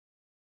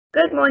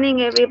Good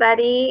morning,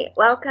 everybody.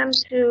 Welcome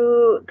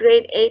to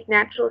Grade 8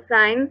 Natural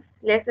Science,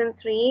 Lesson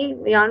 3.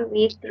 We're on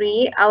Week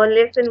 3. Our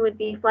lesson would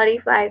be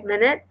 45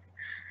 minutes.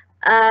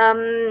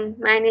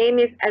 My name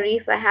is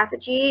Arifa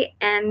Hafaji,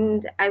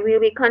 and I will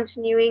be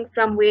continuing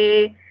from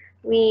where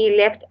we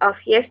left off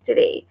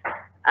yesterday.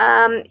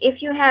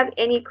 If you have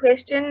any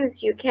questions,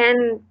 you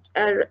can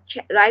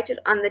write it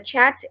on the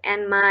chat,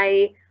 and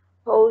my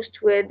host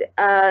would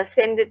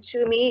send it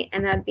to me,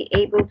 and I'd be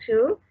able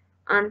to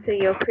answer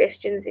your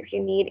questions if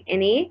you need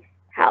any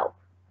help.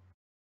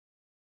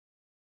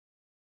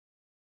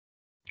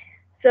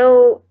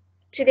 So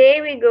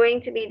today we're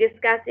going to be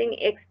discussing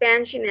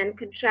expansion and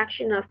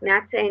contraction of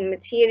matter in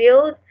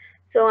materials.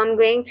 So I'm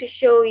going to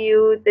show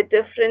you the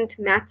different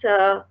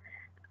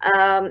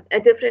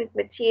different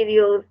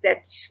materials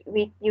that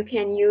you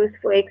can use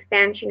for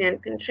expansion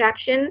and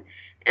contraction.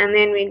 And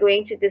then we're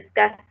going to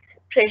discuss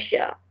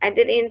pressure. I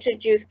did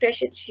introduce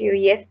pressure to you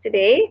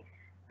yesterday,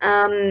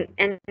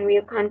 and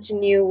we'll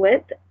continue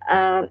with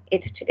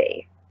it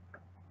today.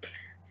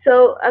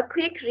 So a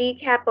quick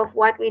recap of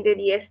what we did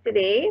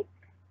yesterday.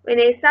 When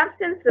a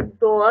substance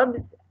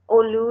absorbs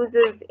or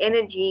loses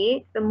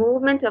energy, the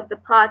movement of the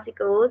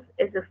particles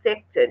is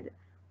affected,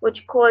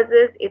 which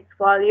causes its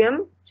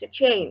volume to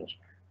change.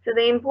 So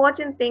the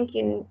important thing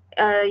you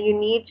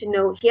need to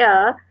know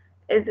here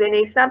is when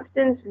a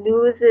substance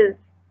loses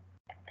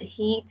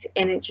heat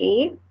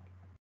energy,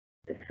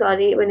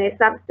 when a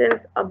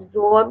substance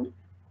absorbs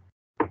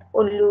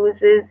or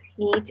loses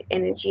heat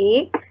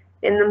energy,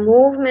 then the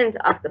movement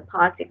of the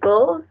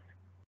particles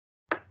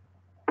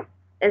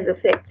is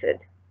affected.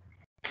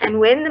 And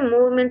when the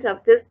movement of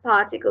these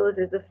particles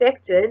is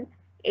affected,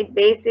 it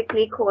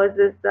basically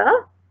causes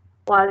the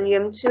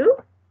volume to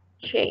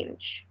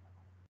change.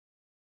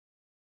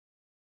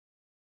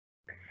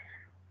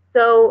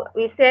 So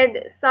we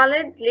said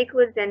solids,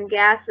 liquids, and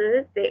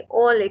gases, they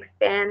all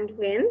expand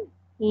when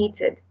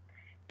heated,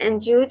 and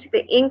due to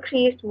the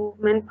increased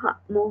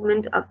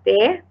movement of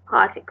their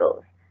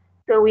particles.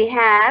 So we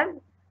have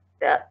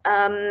the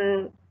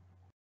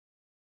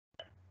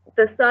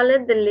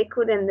solid, the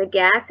liquid, and the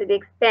gas. It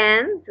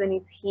expands when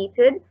it's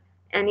heated,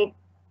 and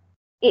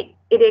it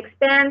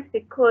expands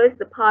because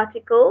the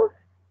particles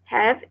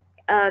have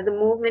the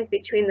movement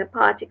between the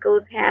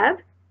particles have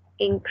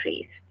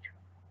increased.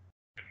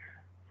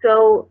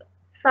 So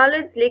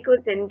solids,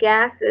 liquids, and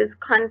gases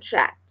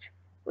contract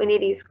when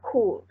it is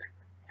cooled.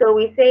 So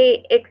we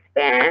say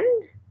expand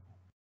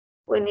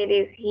when it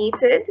is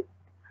heated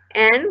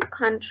and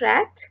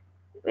contract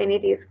when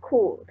it is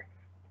cooled.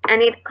 And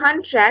it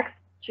contracts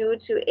due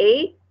to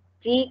a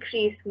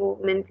decreased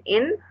movement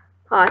in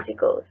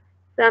particles.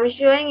 So I'm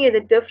showing you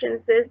the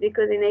differences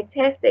because in a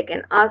test they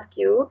can ask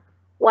you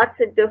what's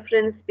the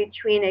difference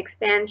between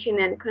expansion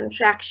and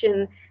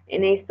contraction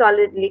in a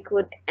solid,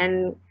 liquid,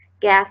 and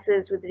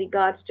gases with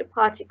regards to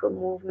particle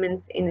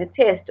movements in a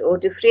test, or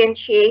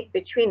differentiate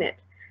between it.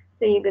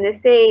 So you're going to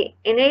say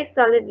in a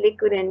solid,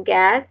 liquid, and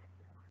gas,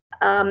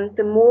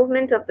 the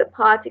movement of the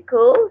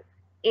particles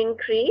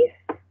increase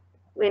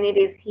when it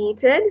is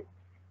heated,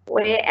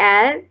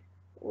 whereas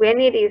when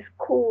it is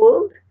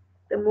cooled,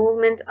 the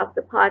movement of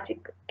the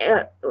particle,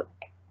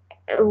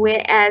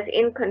 whereas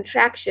in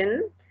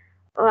contraction,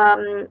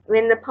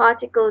 when the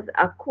particles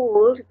are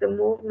cooled, the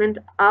movement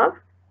of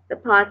the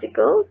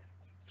particles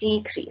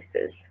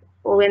decreases.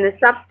 Or when the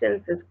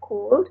substance is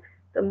cooled,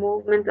 the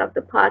movement of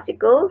the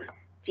particles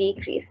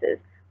decreases.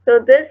 So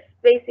this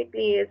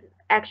basically is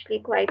actually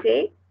quite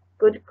a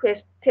good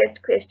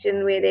test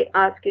question where they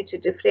ask you to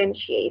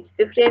differentiate.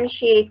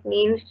 Differentiate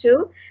means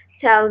to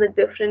tell the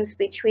difference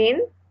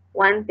between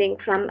one thing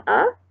from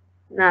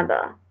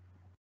another.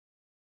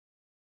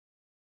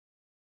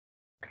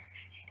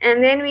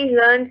 And then we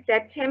learned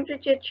that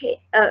temperature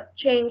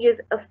changes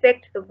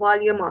affect the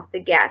volume of the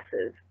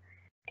gases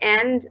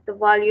and the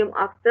volume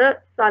of the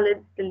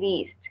solids the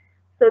least.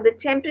 So the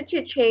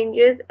temperature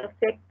changes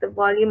affect the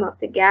volume of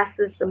the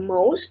gases the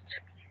most,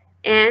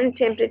 and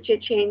temperature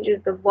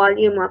changes the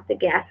volume of the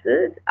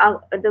gases,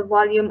 the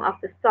volume of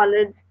the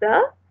solids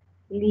the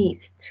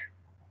least.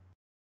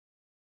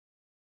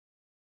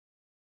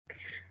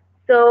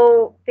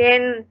 So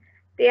then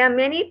there are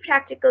many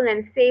practical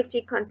and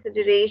safety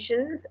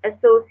considerations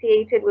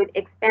associated with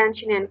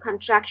expansion and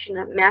contraction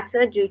of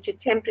matter due to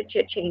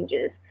temperature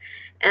changes.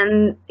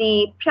 And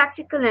the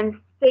practical and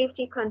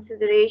safety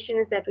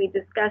considerations that we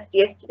discussed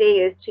yesterday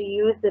is to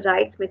use the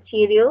right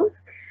materials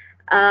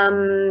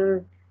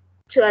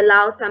to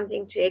allow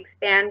something to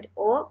expand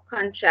or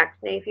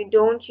contract. Now, if you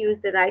don't use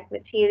the right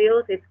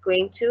materials, it's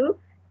going to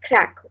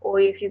crack. Or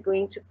if you're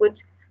going to put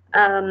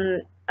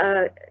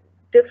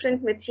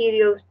different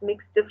materials,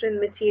 mix different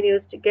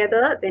materials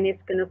together, then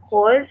it's going to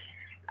cause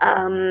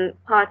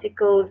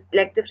particles,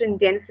 like different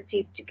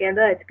densities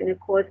together, it's going to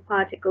cause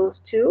particles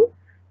to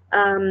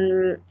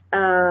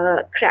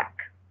crack,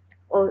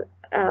 or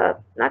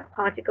not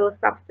particles,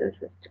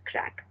 substances to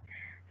crack.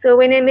 So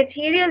when a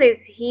material is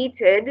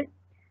heated,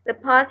 the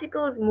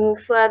particles move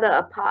further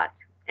apart,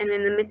 and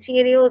when the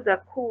materials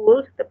are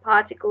cooled, the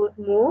particles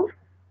move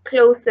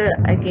closer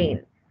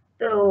again.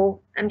 So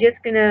I'm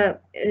just going to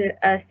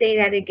say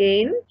that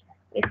again.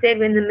 We said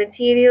when the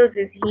materials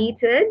is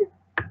heated,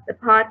 the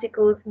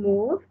particles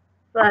move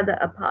further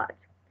apart.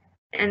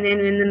 And then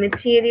when the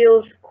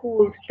materials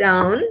cools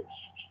down,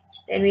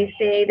 then we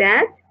say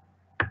that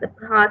the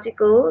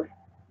particles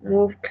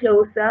move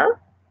closer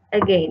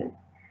again.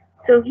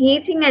 So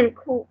heating and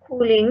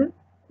cooling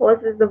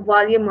causes the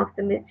volume of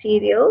the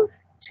materials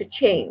to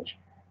change.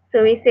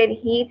 So we said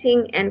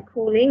heating and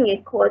cooling,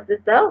 it causes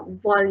the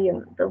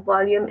volume. The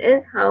volume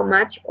is how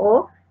much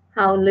or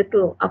how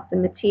little of the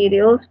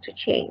materials to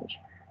change.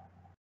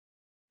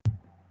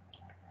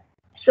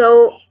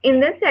 So in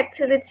this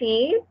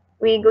activity,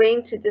 we're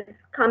going to just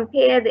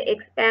compare the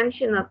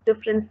expansion of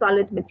different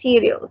solid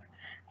materials.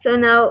 So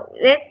now,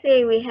 let's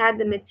say we had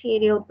the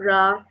material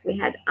brass, we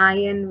had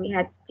iron, we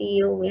had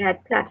steel, we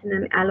had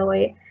platinum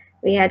alloy,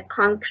 we had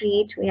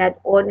concrete, we had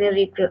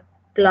ordinary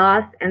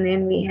glass, and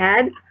then we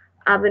had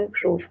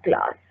oven-proof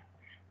glass.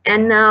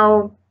 And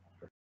now,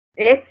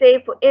 let's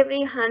say for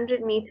every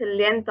 100-meter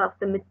length of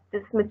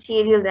this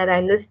material that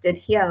I listed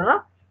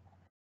here,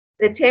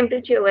 the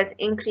temperature was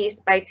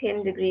increased by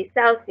 10 degrees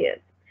Celsius.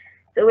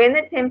 So when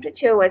the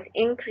temperature was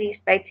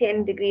increased by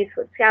 10 degrees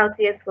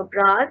Celsius for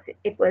brass,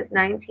 it was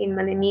 19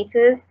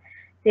 millimeters.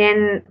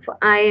 Then for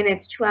iron,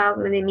 it's 12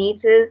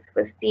 millimeters.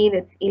 For steel,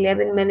 it's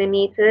 11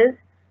 millimeters.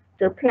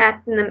 So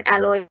platinum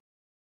alloy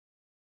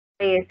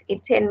is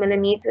 10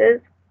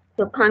 millimeters.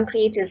 So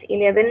concrete is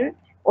 11.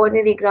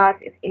 Ordinary glass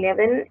is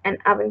 11. And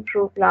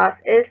oven-proof glass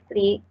is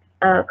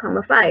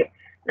 3,5.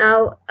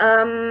 Now,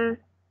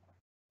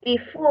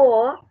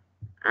 before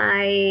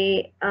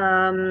I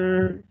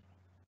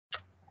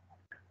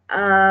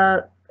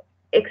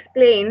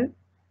explain,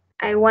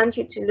 I want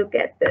you to look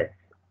at this.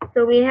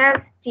 So we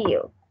have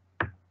steel.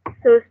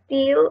 So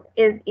steel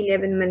is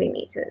 11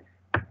 millimeters.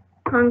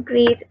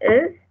 Concrete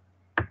is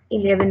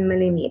 11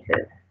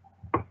 millimeters.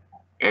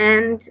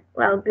 And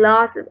well,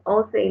 glass is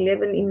also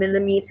 11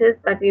 millimeters,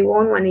 but we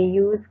won't want to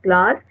use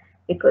glass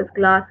because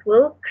glass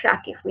will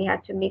crack if we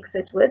had to mix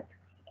it with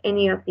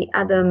any of the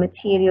other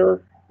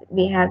materials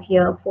we have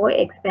here for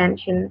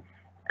expansion.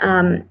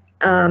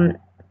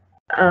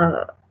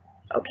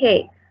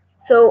 Okay,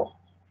 so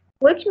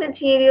which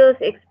materials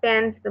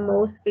expands the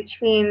most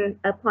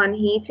upon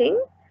heating?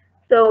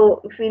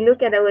 So if we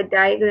look at our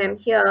diagram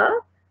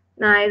here,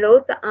 now I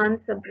wrote the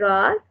answer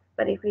brass,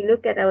 but if we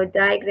look at our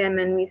diagram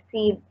and we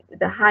see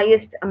the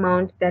highest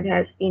amount that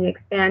has been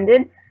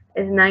expanded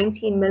is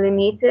 19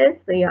 millimeters,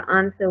 so your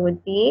answer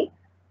would be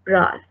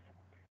brass.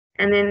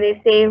 And then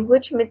they say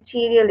which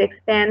material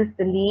expands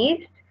the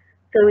least.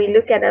 So we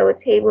look at our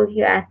table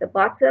here at the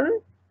bottom.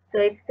 So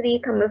it's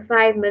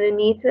 3,5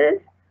 millimeters.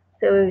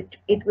 So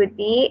it would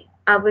be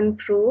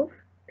oven-proof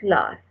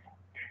glass.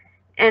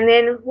 And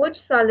then which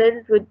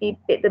solids would be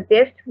the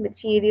best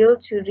material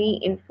to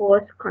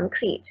reinforce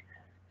concrete?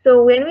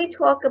 So when we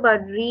talk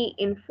about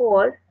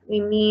reinforce,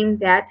 we mean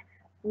that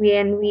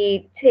when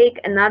we take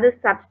another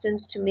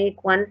substance to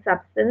make one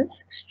substance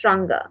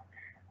stronger.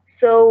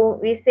 So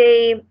we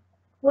say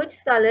which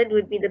solid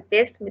would be the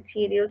best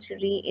material to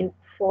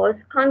reinforce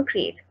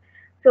concrete.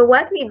 So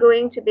what we're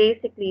going to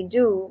basically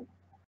do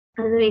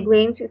is we're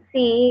going to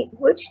see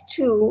which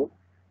two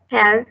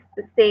has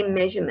the same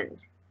measurement.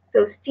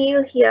 So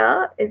steel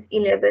here is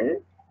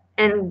 11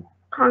 and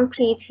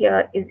concrete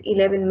here is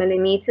 11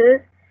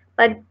 millimeters.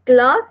 But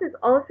glass is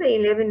also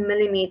 11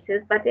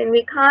 millimeters, but then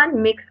we can't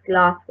mix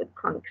glass with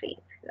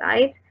concrete,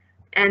 right?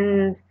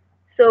 And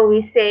so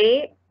we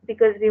say,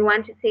 because we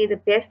want to say the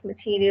best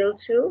material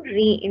to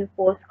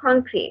reinforce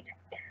concrete.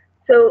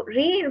 So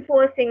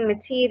reinforcing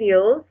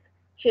materials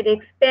should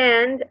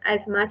expand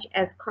as much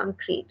as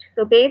concrete.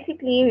 So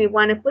basically, we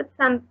want to put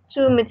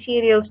two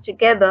materials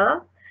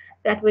together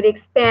that would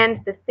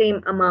expand the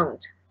same amount.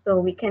 So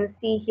we can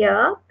see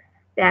here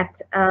that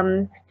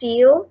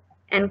steel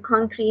and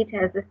concrete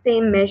has the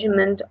same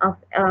measurement of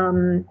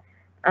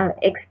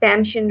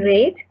expansion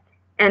rate,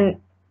 and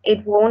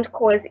it won't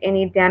cause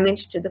any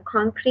damage to the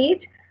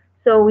concrete.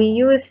 So we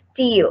use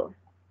steel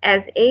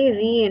as a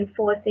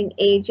reinforcing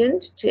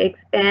agent to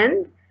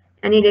expand,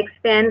 and it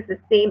expands the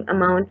same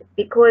amount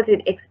because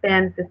it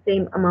expands the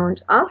same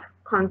amount of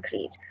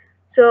concrete.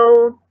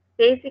 So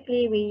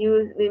basically, we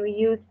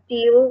use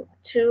steel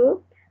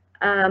to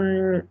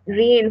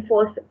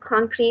reinforce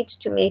concrete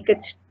to make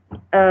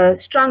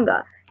it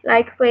stronger.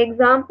 Like for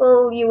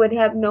example, you would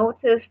have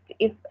noticed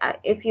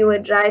if you were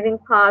driving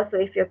past,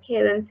 or if your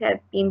parents had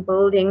been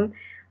building.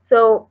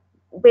 So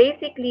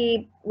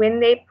basically, when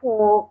they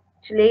to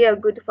lay a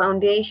good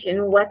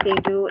foundation, what they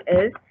do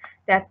is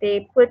that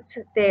they put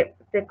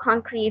the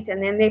concrete,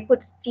 and then they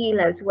put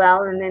steel as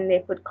well, and then they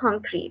put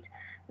concrete,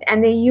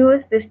 and they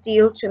use the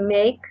steel to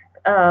make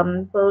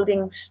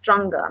buildings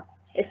stronger.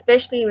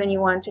 Especially when you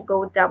want to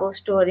go double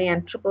story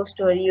and triple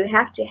story, you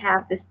have to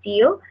have the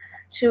steel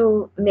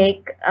to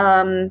make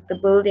the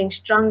building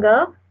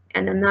stronger,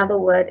 and another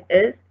word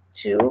is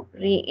to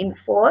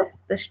reinforce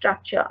the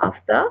structure of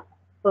the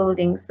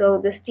building. So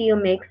the steel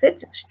makes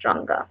it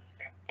stronger.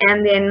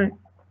 And then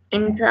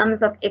in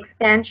terms of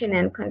expansion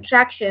and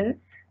contraction,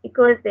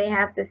 because they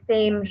have the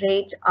same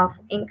rate of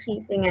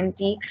increasing and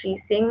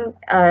decreasing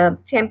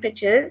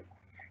temperatures,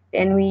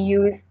 then we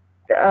use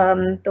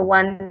the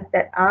ones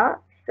that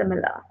are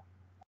similar.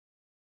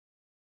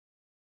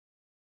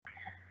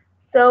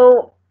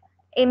 So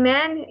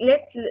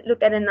let's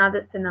look at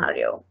another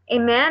scenario. A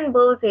man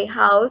builds a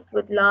house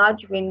with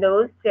large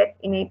windows set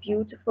in a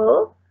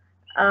beautiful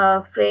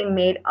frame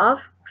made of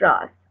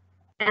grass.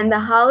 And the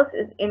house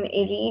is in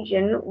a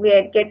region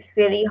where it gets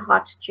very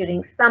hot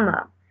during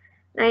summer.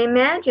 Now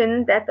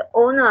imagine that the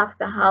owner of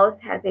the house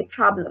has a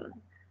problem.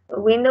 The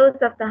windows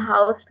of the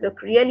house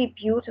look really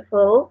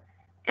beautiful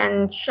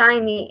and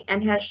shiny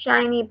and has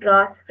shiny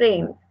brass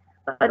frames.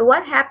 But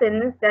what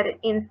happens that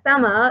in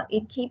summer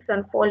it keeps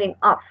on falling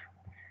off.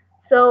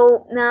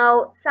 So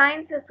now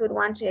scientists would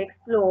want to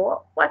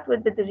explore what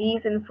would be the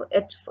reason for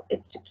it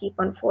to keep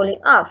on falling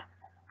off.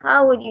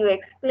 How would you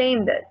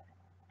explain this?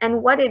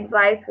 And what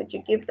advice would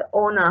you give the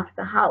owner of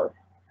the house?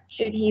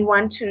 Should he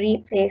want to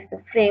replace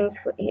the frames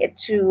for it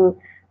to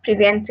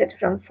prevent it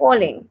from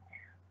falling?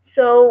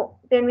 So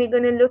then we're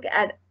going to look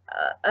at,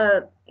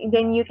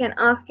 then you can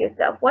ask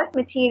yourself, what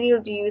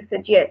material do you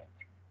suggest?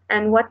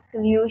 And what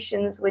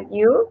solutions would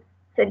you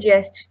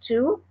suggest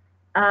to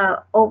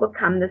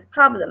overcome this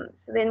problem?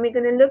 So then we're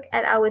going to look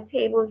at our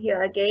table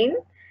here again.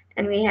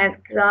 And we have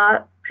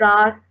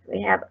brass,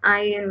 we have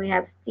iron, we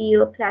have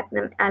steel,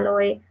 platinum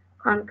alloy,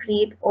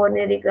 concrete,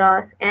 ordinary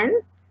glass, and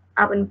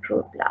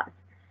oven-proof glass.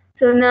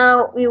 So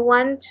now we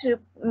want to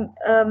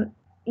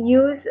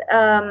use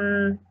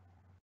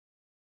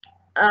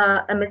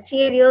a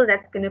material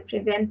that's going to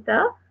prevent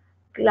the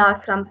glass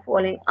from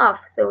falling off.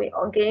 So we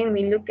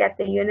look at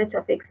the unit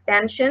of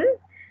expansion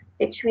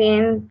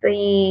between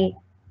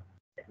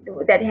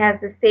that has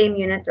the same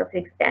unit of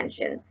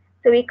expansion.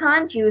 So we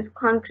can't use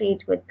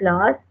concrete with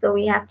glass, so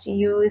we have to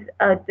use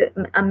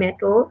a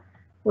metal,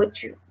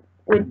 which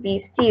would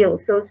be steel.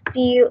 So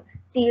steel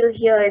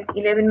here is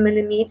 11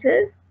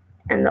 millimeters,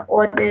 and the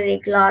ordinary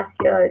glass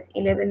here is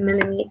 11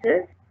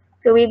 millimeters.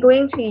 So we're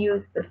going to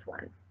use this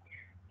one.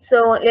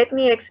 So let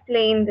me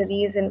explain the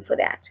reason for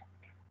that.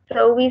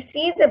 So we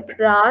see the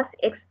brass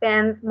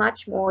expands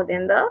much more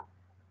than the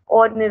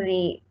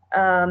ordinary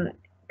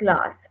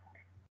glass.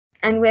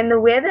 And when the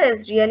weather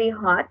is really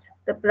hot,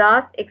 the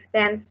brass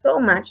expands so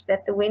much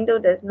that the window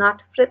does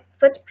not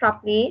fit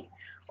properly,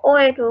 or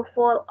it will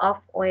fall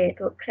off, or it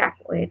will crack,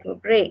 or it will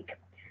break.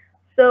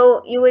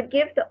 So you would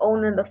give the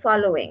owner the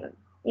following.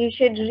 You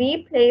should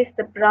replace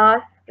the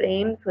brass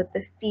frames with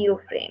the steel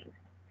frames,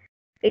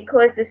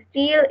 because the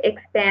steel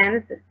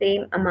expands the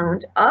same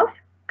amount of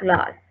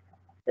glass.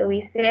 So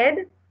we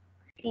said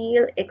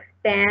steel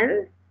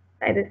expands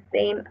by the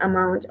same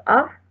amount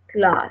of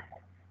glass.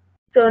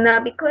 So now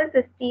because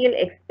the steel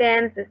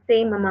expands the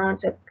same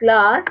amount of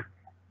glass,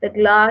 the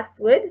glass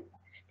would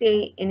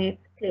stay in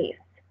its place.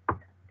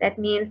 That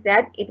means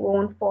that it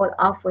won't fall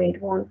off, or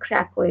it won't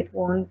crack, or it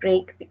won't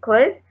break,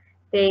 because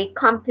they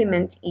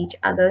complement each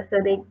other. So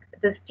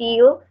the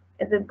steel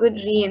is a good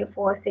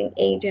reinforcing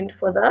agent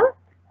for the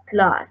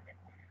glass.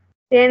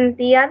 Then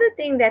the other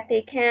thing that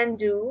they can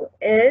do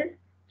is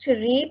to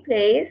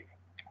replace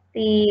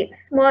the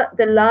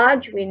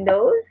large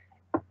windows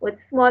with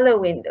smaller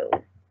windows.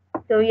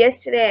 So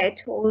yesterday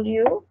I told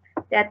you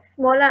that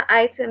smaller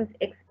items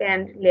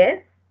expand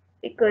less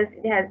because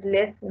it has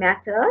less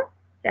matter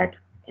that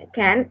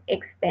can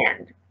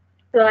expand.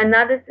 So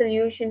another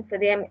solution for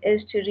them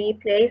is to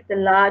replace the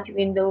large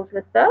windows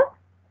with the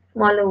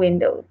smaller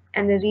windows.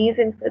 And the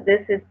reason for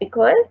this is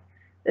because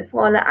the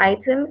smaller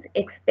items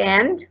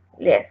expand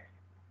less,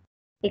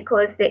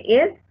 because there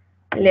is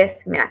less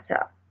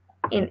matter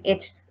in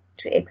it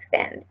to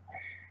expand.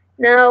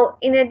 Now,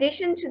 in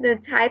addition to the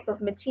type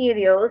of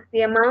materials,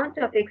 the amount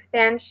of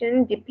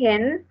expansion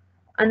depends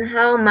on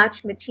how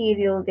much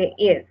material there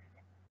is.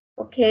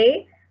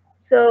 Okay,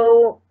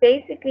 so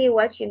basically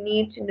what you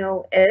need to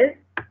know is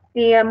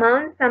the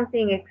amount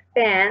something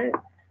expands,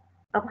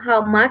 of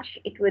how much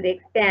it would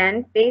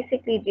expand,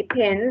 basically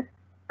depends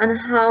on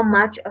how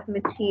much of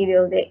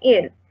material there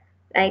is.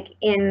 Like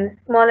in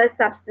smaller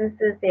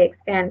substances, they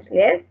expand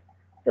less,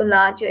 so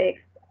larger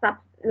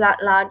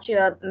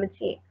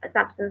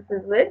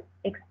substances would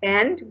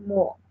expand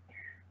more.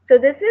 So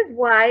this is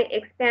why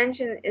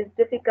expansion is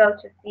difficult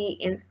to see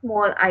in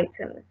small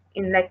items,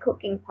 in like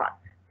cooking pots.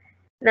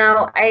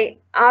 Now,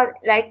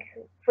 like,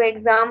 for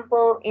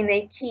example, in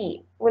a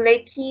key. Will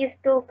a key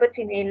still fit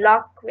in a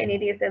lock when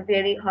it is a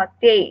very hot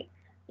day?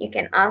 You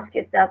can ask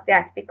yourself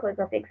that because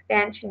of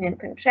expansion and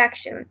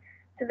contraction.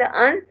 So the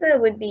answer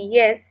would be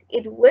yes,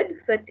 it would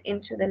fit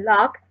into the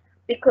lock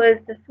because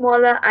the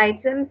smaller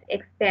items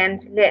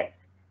expand less.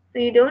 So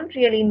you don't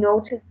really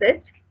notice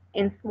it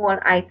in small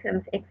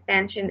items,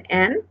 expansion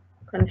and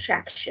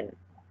contraction.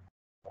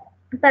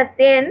 But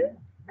then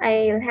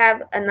I'll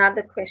have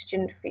another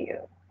question for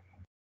you.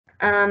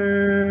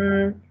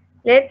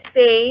 Let's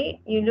say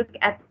you look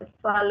at the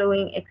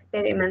following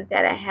experiment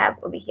that I have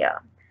over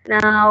here.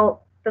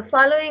 Now, the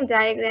following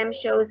diagram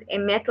shows a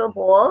metal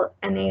ball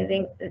and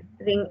a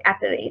ring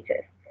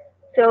apparatus.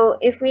 So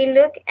if we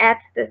look at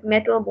this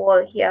metal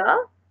ball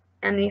here,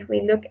 and if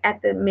we look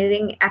at the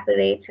milling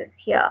apparatus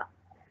here,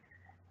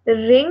 the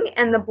ring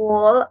and the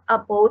ball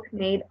are both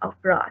made of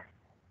brass.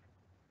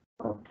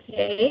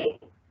 Okay,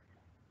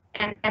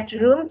 and at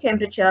room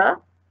temperature,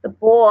 the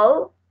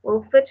ball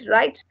will fit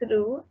right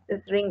through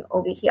this ring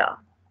over here.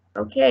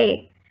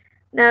 Okay,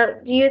 now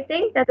do you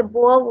think that the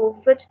ball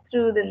will fit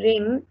through the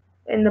ring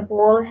when the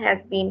ball has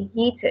been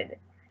heated?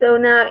 So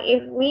now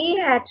if we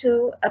had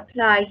to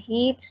apply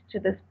heat to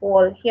this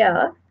ball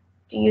here,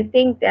 do you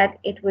think that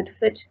it would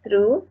fit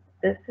through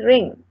this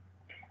ring?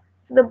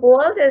 So the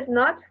ball does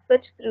not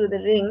fit through the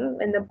ring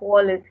when the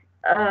ball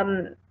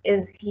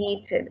is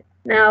heated.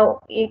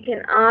 Now you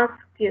can ask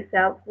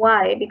yourself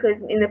why, because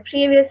in the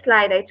previous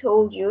slide I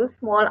told you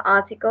small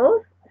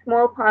articles,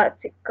 small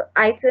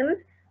items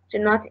do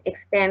not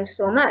expand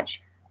so much.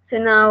 So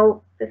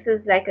now this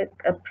is like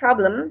a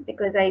problem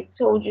because I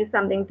told you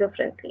something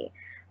differently.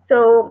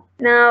 So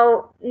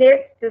now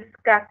let's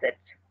discuss it.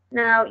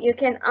 Now you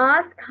can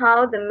ask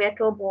how the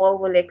metal ball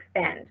will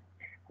expand.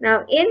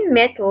 Now in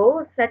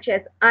metal such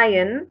as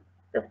iron,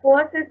 the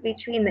forces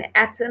between the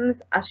atoms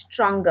are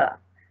stronger.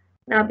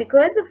 Now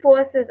because the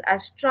forces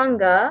are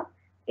stronger,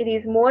 it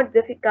is more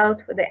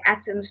difficult for the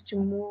atoms to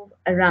move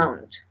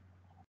around.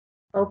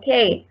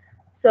 Okay,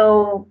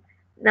 so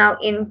now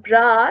in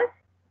brass,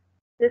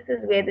 this is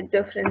where the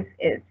difference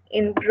is.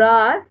 In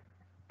brass,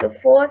 the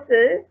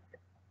forces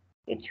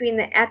between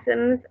the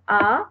atoms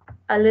are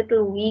a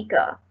little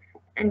weaker.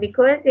 And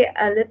because they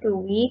are a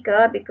little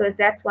weaker, because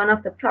that's one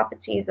of the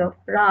properties of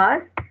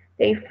brass,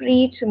 they're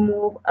free to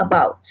move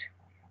about.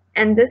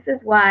 And this is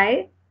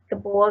why the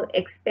ball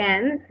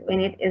expands when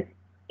it is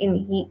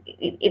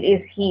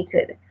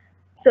heated.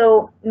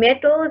 So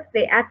metals,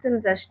 the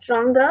atoms are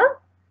stronger,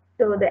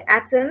 so the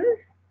atoms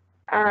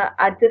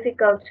are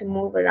difficult to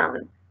move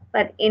around.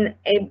 But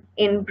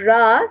in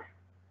brass,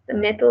 the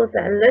metals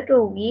are a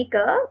little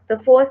weaker, the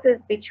forces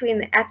between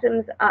the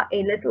atoms are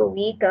a little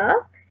weaker,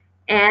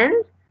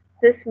 and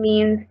this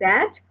means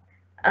that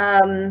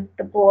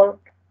the ball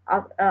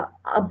of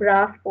a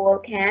brass ball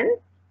can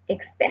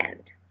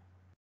expand.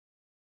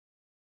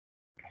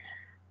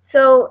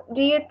 So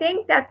do you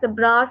think that the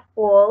brass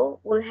ball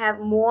will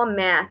have more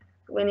mass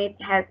when it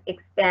has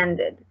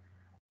expanded?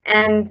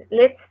 And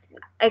let's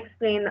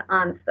explain the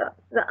answer.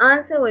 The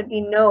answer would be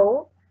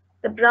no,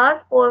 the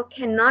brass ball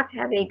cannot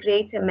have a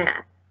greater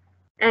mass,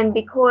 and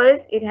because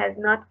it has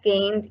not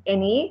gained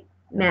any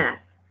mass.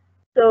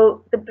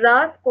 So the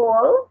brass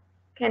ball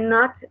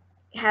cannot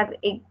have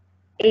a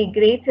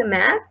greater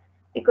mass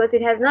because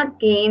it has not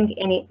gained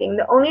anything.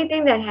 The only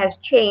thing that has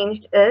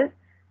changed is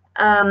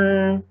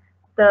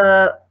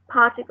the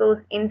particles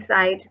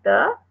inside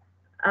the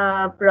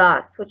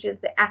brass, which is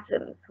the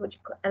atoms, which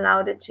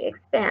allowed it to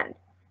expand.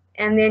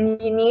 And then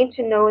you need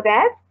to know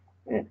that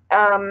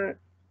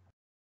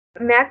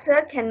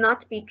matter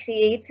cannot be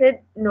created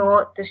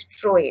nor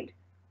destroyed.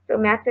 So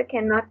matter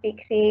cannot be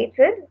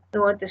created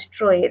nor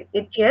destroyed.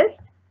 It just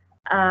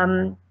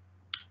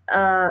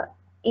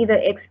either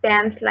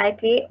expands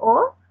slightly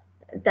or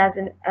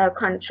doesn't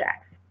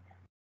contract.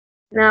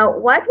 Now,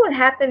 what will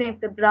happen if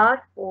the brass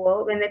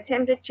ball, when the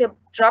temperature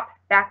drops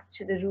back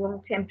to the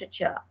room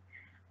temperature?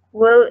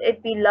 Will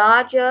it be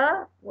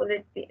larger? Will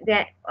it be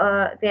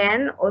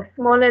then or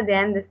smaller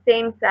than the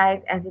same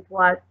size as it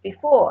was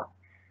before?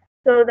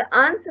 So the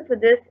answer for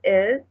this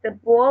is the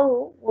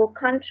ball will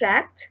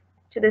contract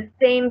to the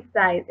same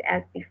size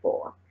as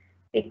before.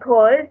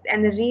 Because,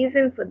 and the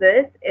reason for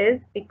this is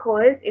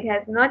because it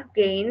has not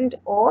gained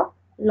or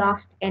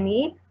lost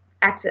any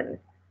atoms.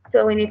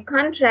 So when it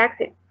contracts,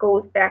 it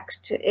goes back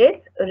to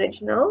its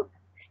original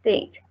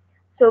state.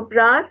 So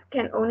brass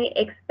can only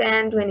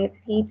expand when it's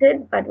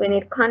heated, but when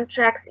it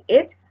contracts,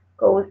 it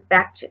goes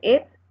back to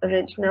its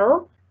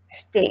original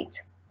state.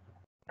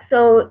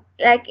 So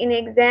like in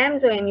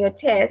exams or in your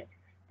test,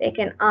 they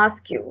can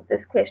ask you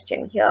this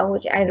question here,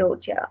 which I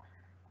wrote here.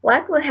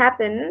 What will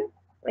happen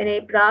when a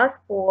brass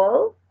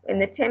ball, when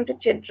the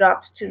temperature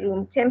drops to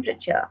room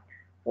temperature?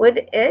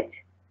 Would it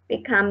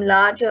become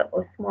larger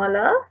or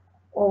smaller,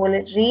 or will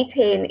it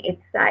retain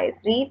its size?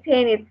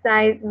 Retain its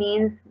size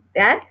means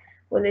that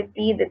will it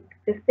be the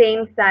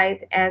same size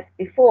as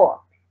before?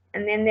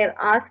 And then they'll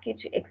ask you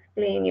to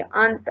explain your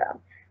answer.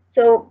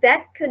 So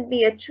that could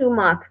be a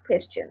 2-mark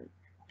question.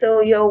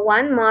 So your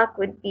 1 mark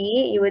would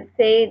be, you would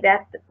say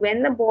that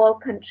when the ball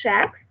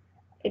contracts,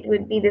 it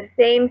would be the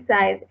same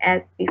size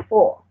as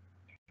before.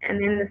 And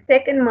then the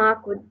 2nd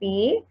mark would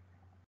be,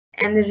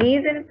 and the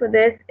reason for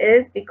this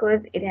is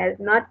because it has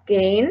not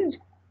gained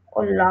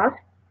or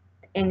lost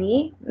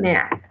any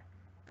mass.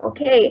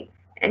 Okay,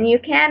 and you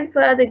can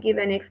further give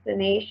an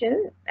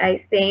explanation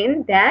by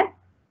saying that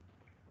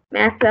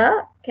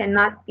matter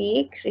cannot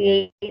be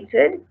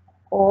created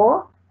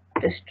or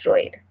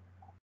destroyed.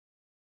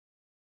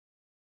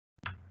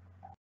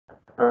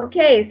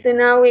 Okay, so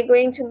now we're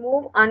going to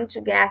move on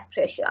to gas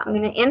pressure. I'm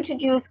going to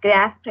introduce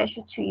gas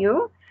pressure to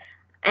you,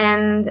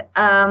 and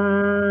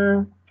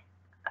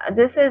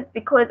this is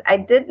because I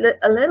did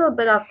a little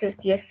bit of this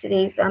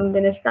yesterday, so I'm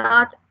going to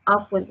start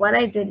off with what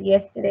I did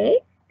yesterday,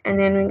 and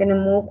then we're going to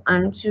move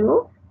on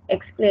to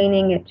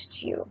explaining it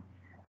to you.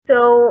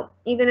 So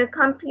you're going to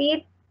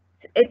complete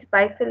it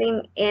by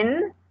filling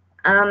in.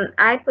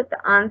 I put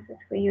the answers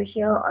for you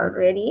here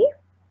already.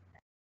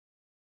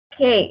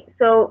 Okay,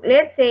 so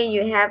let's say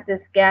you have this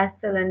gas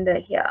cylinder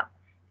here,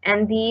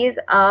 and these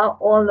are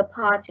all the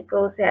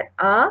particles that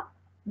are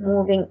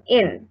moving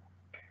in.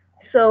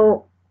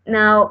 So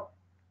now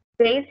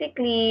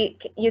basically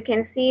you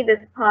can see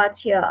this part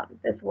here,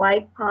 this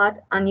white part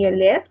on your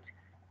left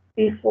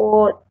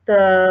before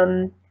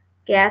the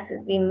gas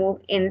is being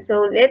moved in.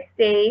 So let's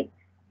say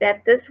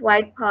that this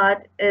white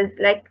part is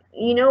like,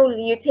 you know,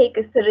 you take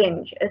a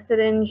syringe. A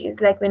syringe is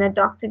like when a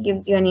doctor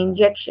gives you an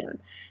injection,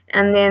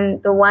 and then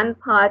the one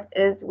part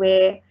is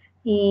where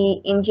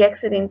he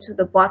injects it into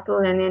the bottle,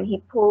 and then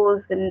he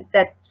pulls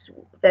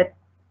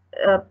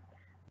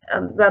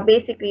well,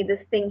 basically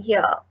this thing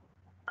here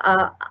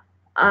uh,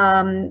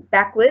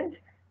 backwards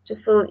to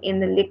fill in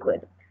the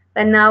liquid.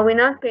 But now we're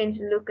not going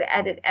to look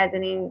at it as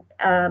an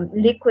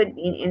liquid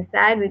being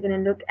inside. We're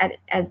going to look at it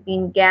as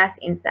being gas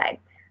inside.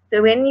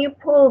 So when you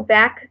pull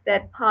back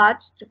that part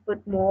to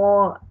put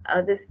more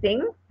this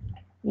thing,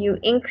 you're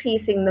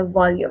increasing the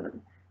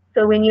volume.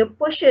 So when you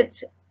push it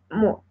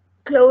more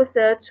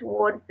closer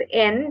towards the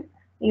end,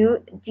 you're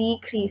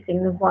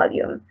decreasing the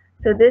volume.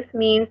 So this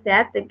means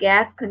that the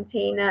gas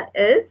container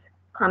is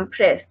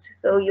compressed.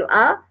 So you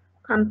are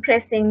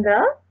compressing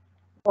the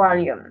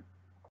volume.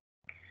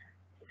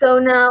 So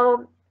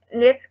now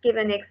let's give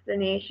an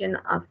explanation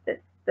of this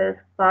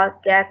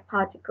gas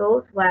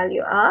particles while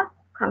you are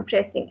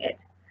compressing it.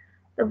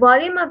 The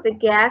volume of the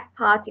gas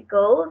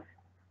particles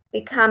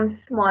becomes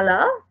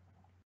smaller.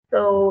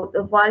 So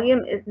the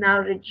volume is now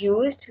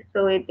reduced,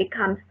 so it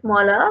becomes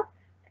smaller,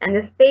 and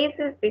the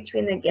spaces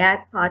between the gas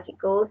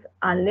particles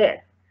are less.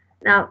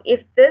 Now,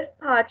 if this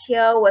part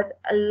here was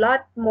a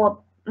lot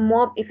more,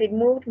 if it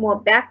moved more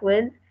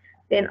backwards,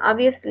 then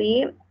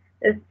obviously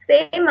the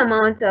same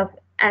amount of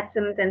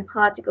atoms and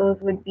particles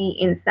would be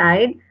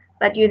inside,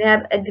 but you'd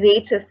have a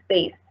greater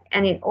space,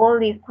 and all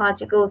these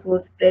particles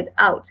will spread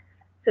out.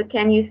 So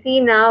can you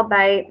see now,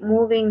 by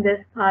moving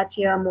this part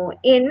here more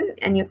in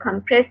and you're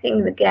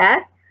compressing the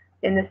gas,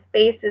 then the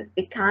spaces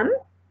become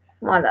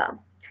smaller.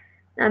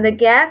 Now the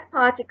gas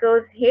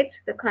particles hit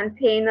the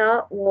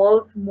container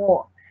walls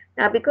more.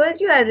 Now because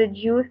you are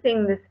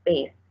reducing the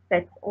space,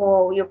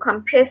 or you're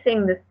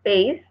compressing the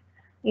space,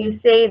 you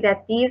say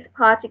that these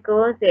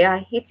particles, they are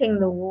hitting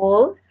the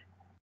walls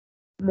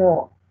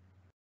more.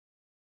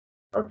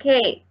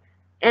 Okay,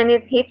 and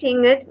it's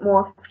hitting it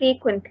more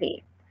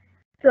frequently.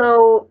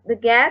 So the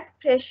gas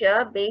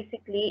pressure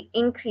basically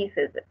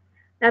increases it.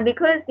 Now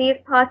because these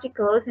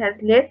particles has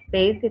less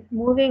space, it's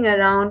moving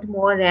around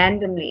more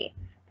randomly.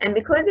 And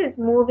because it's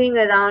moving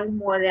around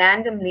more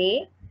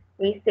randomly,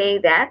 we say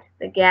that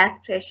the gas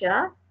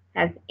pressure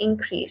has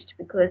increased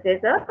because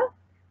there's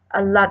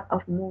a lot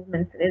of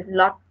movements. There's a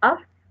lot of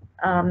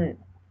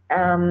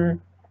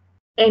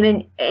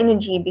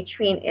energy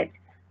between it.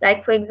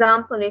 Like for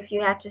example, if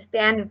you had to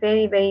stand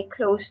very, very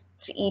close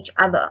to each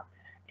other,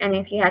 and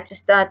if you had to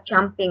start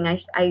jumping,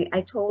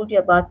 I told you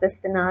about this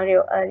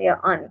scenario earlier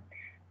on.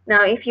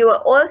 Now, if you were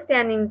all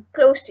standing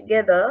close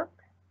together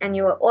and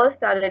you were all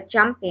started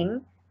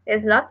jumping,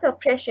 there's lots of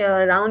pressure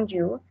around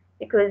you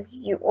because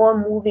you're all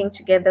moving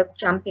together,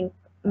 jumping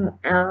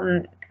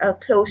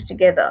close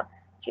together.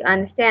 Do you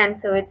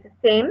understand? So it's the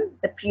same,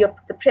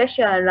 the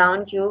pressure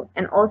around you,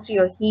 and also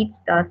your heat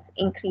starts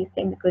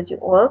increasing because you're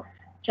all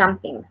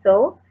jumping.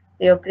 So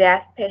your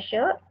gas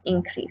pressure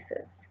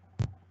increases.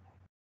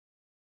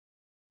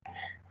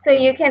 So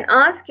you can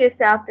ask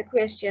yourself the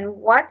question,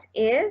 what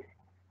is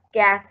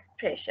gas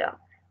pressure?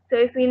 So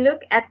if we look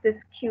at this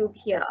cube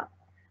here,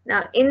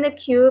 now in the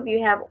cube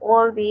you have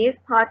all these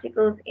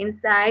particles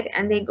inside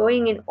and they're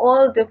going in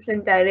all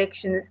different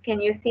directions. Can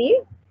you see?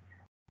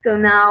 So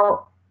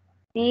now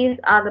these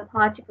are the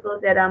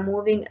particles that are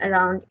moving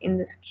around in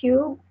this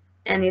cube,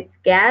 and it's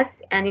gas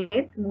and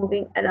it's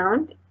moving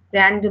around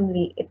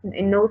randomly. It's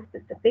in no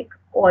specific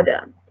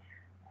order.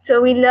 So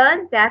we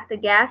learned that the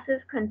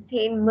gases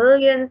contain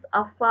millions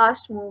of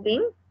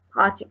fast-moving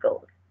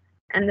particles.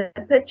 And the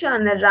picture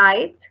on the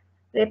right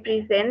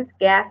represents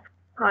gas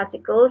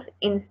particles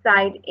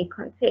inside a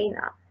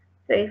container.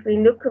 So if we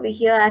look over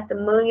here at the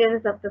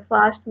millions of the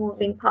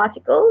fast-moving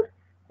particles,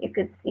 you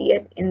could see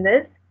it in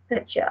this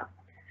picture.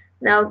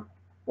 Now,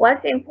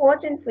 what's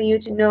important for you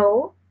to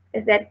know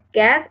is that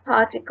gas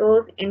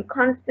particles in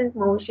constant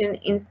motion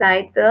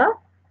inside the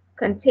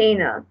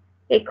container,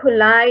 they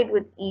collide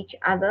with each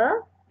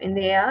other when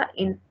they are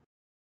inside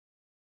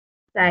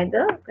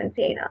the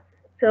container.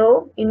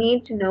 So you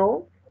need to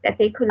know that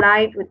they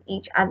collide with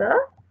each other,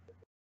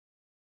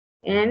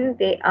 and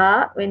they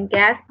are, when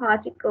gas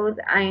particles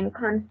are in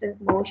constant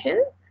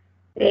motion,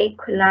 they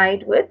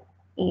collide with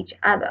each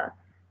other.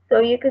 So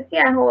you can see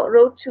I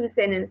wrote two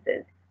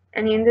sentences,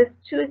 and in these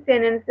two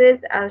sentences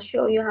I'll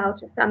show you how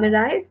to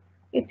summarize.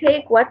 You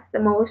take what's the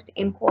most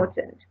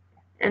important.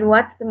 And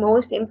what's the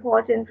most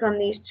important from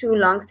these two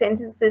long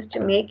sentences to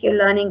make your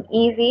learning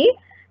easy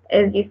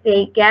is you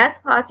say gas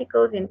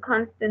particles in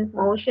constant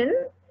motion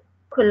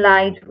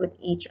collide with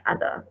each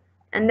other.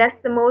 And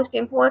that's the most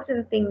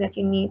important thing that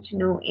you need to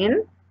know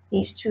in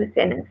these two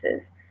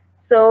sentences.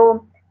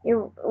 So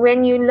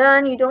when you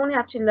learn, you don't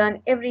have to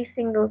learn every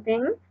single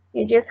thing.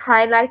 You just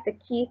highlight the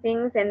key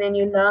things and then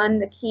you learn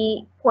the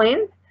key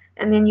points,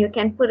 and then you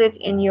can put it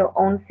in your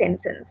own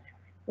sentence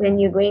when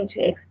you're going to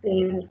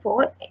explain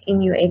for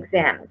in your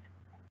exams.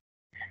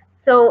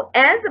 So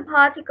as the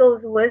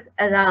particles whiz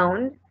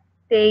around,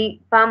 they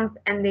bump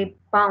and they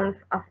bounce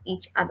off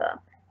each other.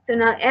 So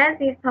now as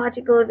these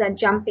particles are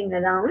jumping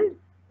around,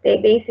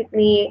 they're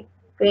basically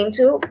going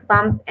to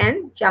bump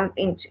and jump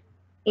into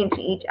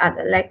each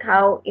other. Like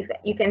how, if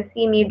you can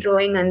see me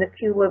drawing on the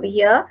cube over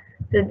here,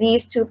 so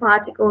these two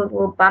particles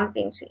will bump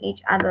into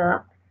each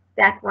other.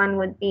 That one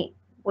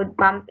would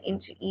bump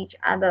into each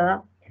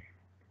other.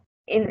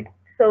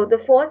 So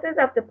the forces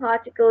of the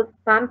particles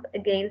bump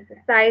against the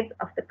sides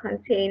of the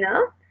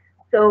container.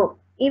 So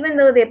even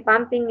though they're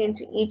bumping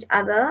into each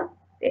other,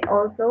 they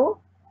also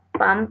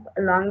bump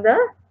along the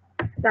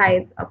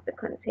sides of the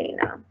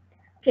container.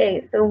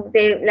 Okay, so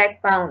they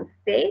like bounce.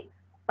 They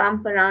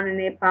bump around and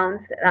they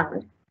bounce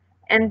around.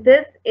 And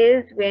this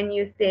is when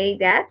you say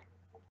that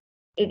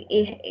it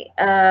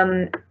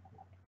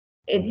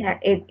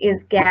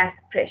is gas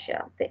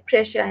pressure. The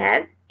pressure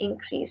has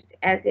increased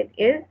as it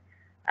is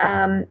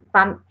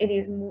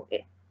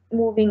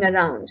moving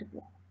around.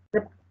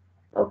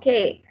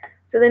 Okay,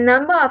 so the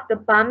number of the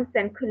bumps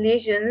and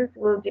collisions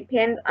will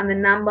depend on the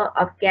number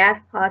of gas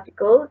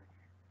particles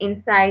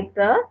inside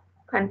the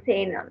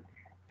container.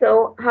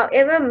 So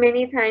however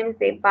many times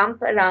they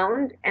bump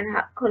around and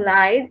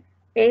collide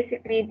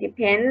basically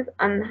depends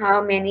on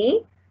how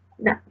many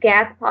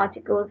gas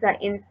particles are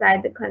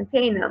inside the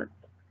container.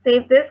 So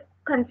if this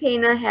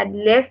container had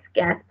less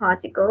gas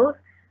particles,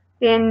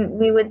 then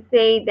we would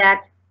say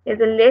that there's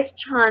a less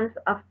chance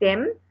of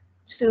them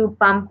to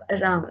bump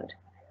around.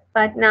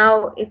 But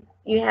now if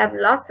you have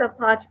lots of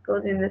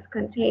particles in this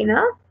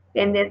container,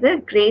 then there's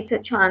a greater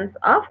chance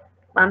of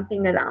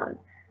bumping around.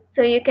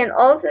 So you can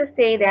also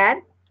say that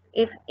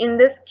if in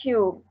this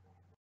cube,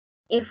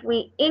 if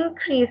we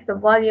increase the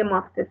volume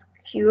of this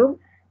cube,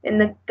 then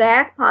the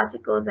gas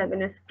particles are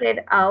going to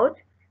spread out,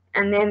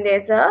 and then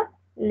there's a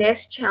less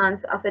chance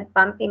of it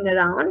bumping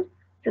around.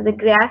 So the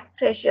gas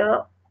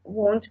pressure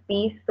won't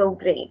be so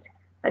great.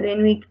 But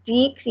when we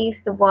decrease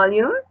the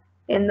volume,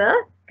 then the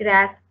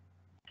gas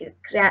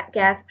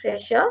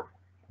pressure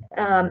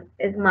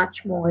is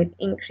much more, it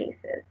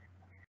increases.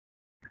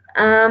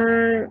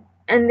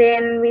 And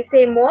then we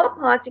say more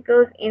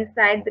particles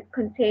inside the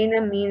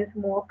container means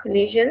more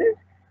collisions,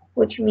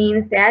 which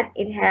means that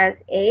it has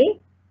a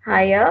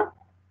higher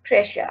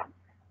pressure.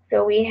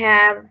 So we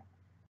have,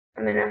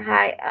 I'm going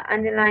to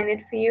underline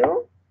it for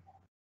you.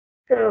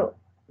 So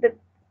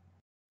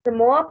the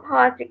more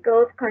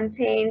particles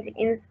contained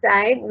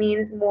inside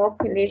means more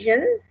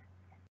collisions.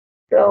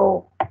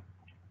 So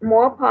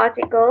more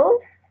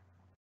particles,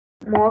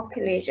 more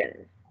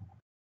collisions.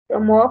 So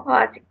more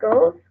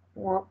particles,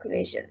 more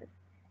collisions.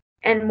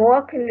 And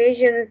more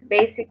collisions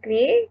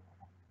basically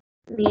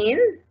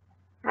means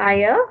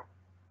higher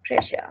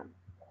pressure.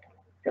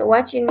 So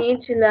what you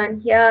need to learn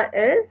here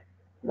is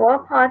more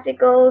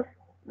particles,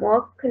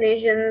 more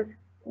collisions,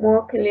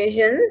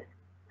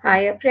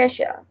 higher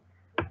pressure.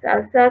 So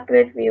I'll circle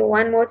it for you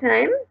one more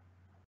time.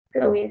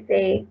 So we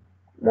say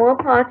more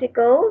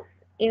particles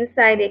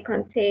inside a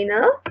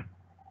container,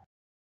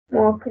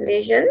 more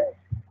collisions.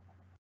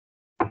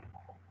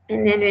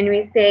 And then when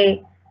we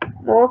say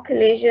more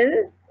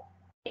collisions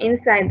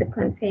inside the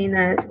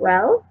container as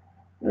well,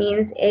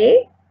 means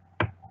a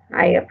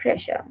higher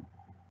pressure.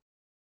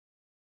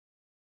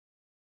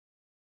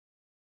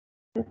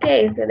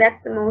 Okay, so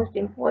that's the most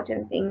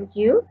important things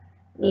you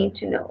need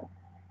to know.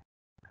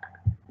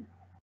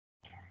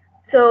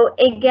 So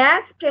a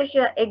gas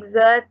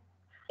exerts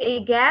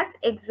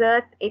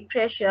a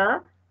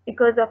pressure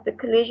because of the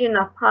collision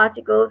of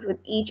particles with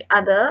each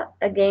other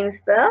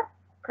against the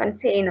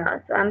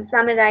container. So I'm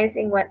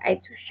summarizing what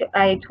I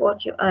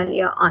taught you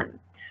earlier on.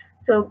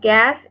 So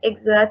gas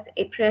exerts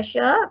a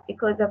pressure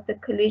because of the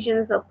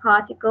collisions of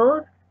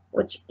particles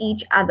with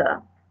each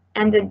other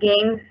and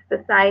against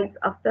the sides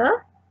of the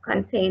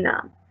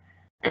container.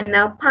 And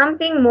now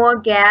pumping more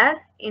gas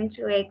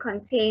into a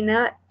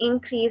container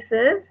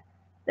increases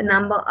the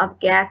number of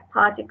gas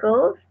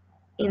particles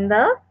in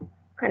the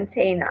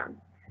container.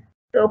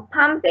 So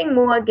pumping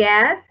more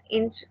gas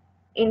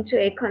into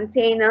a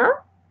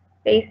container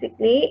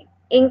basically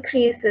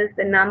increases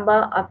the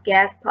number of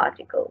gas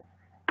particles.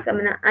 So I'm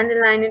going to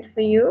underline it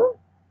for you.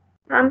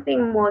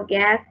 Pumping more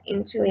gas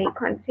into a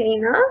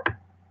container,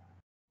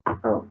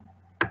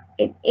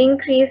 it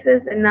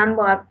increases the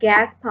number of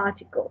gas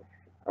particles.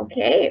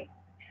 Okay,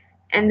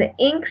 and the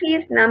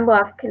increased number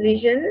of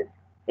collisions,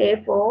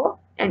 therefore,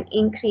 an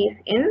increase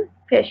in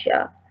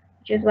pressure,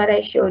 which is what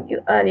I showed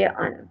you earlier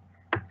on.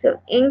 So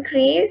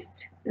increased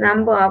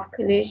number of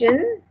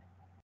collisions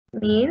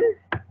means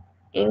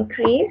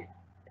increase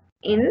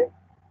in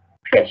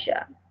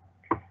pressure.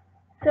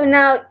 So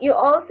now you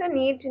also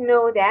need to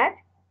know that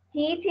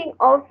Heating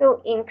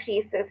also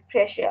increases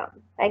pressure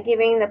by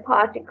giving the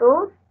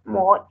particles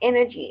more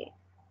energy.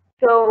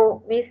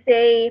 So we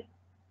say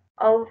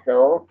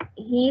also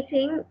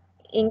heating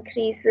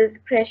increases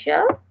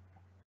pressure,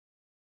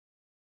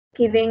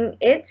 giving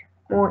it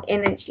more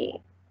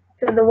energy.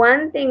 So the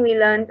one thing we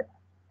learned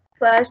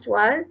first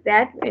was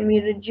that when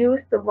we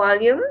reduce the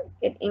volume,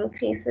 it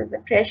increases the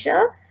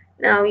pressure.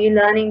 Now you're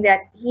learning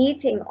that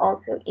heating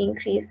also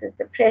increases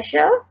the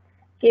pressure,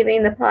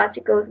 giving the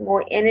particles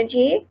more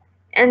energy,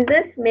 and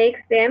this makes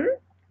them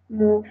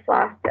move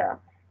faster.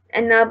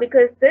 And now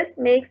because this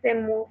makes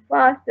them move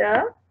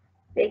faster,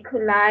 they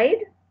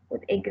collide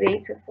with a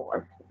greater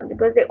force.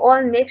 Because they're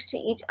all next to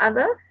each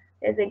other,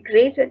 there's a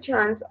greater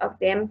chance of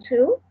them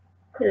to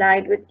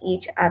collide with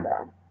each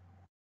other.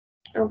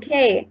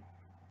 Okay,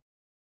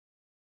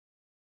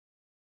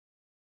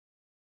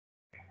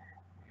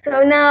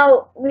 so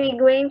now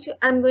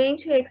I'm going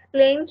to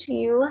explain to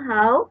you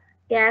how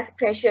gas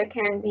pressure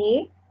can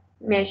be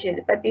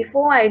measured. But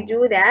before I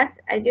do that,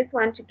 I just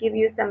want to give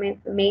you some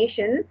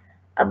information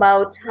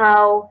about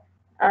how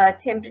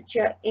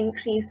temperature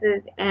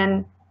increases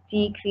and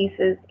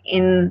decreases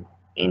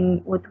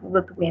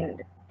with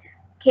wind.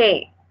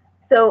 Okay,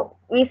 so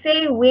we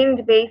say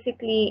wind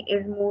basically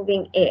is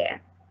moving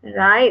air,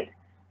 right?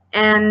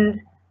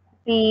 And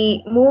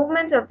the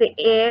movement of the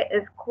air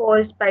is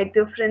caused by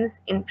difference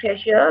in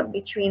pressure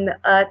between the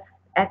Earth's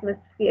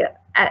atmosphere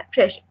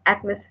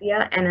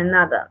and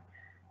another.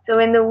 So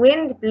when the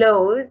wind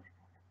blows,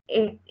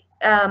 it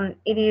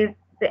it is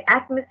the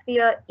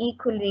atmosphere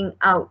equaling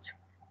out.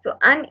 So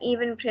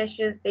uneven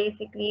pressures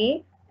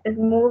basically is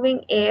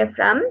moving air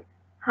from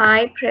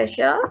high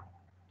pressure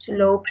to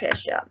low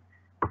pressure.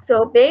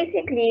 So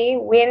basically,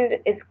 wind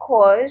is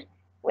caused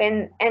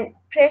when and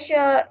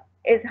pressure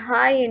is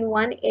high in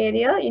one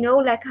area. You know,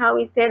 like how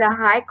we said, a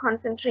high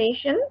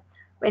concentration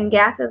when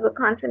gases were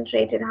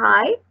concentrated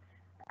high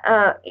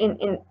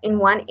in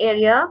one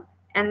area,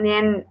 and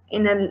then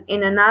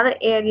in another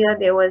area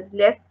there was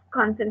less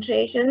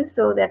concentration,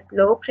 so that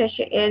low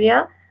pressure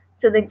area.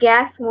 So the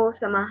gas moves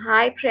from a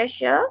high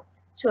pressure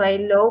to a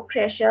low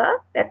pressure.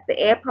 That's the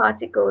air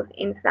particles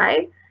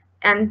inside,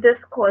 and this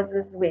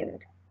causes wind.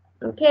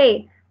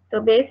 Okay,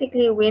 so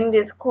basically wind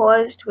is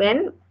caused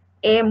when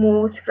air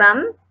moves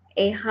from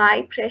a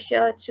high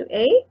pressure to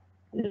a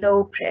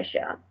low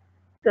pressure.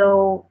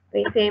 So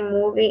we say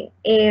moving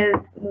air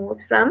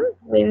moves from,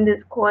 wind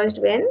is caused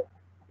when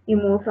you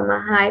move from a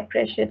high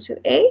pressure to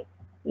a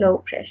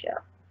low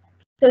pressure.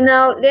 So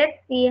now let's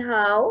see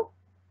how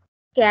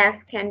gas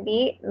can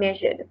be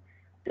measured.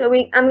 So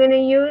I'm going to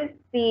use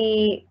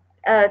the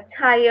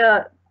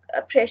tire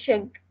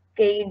pressure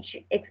gauge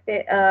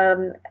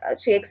to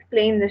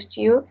explain this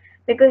to you,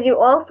 because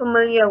you're all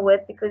familiar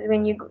with, because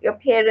when your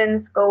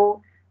parents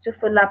go to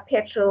fill up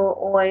petrol,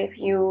 or if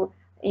you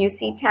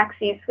see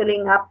taxis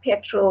filling up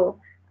petrol,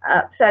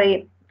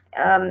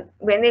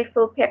 when they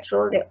fill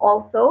petrol, they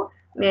also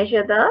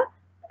measure the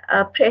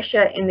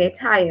pressure in their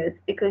tires,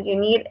 because you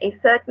need a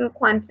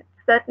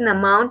certain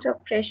amount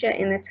of pressure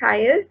in the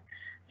tires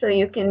so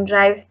you can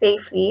drive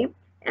safely,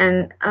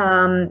 and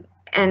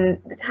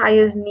the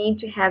tires need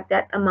to have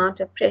that amount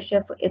of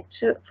pressure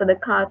for the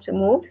car to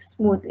move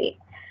smoothly.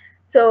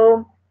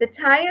 So the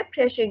tire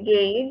pressure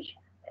gauge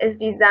is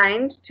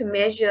designed to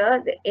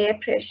measure the air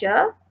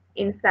pressure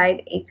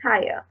inside a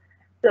tire.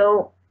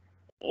 So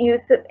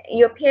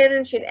your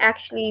parents should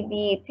actually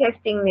be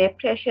testing their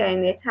pressure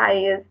in their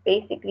tires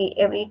basically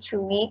every 2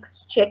 weeks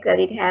to check that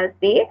it has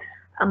the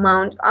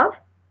amount of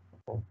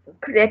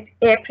correct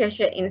air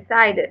pressure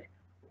inside it.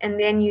 And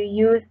then you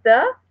use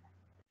the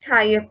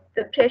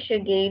pressure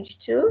gauge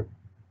to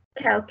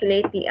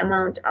calculate the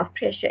amount of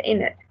pressure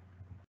in it.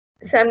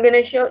 So I'm going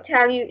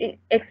to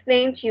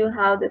explain to you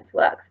how this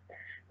works.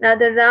 Now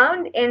the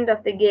round end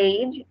of the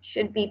gauge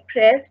should be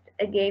pressed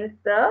against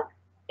the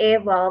air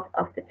valve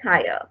of the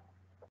tire.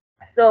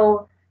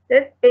 So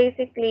this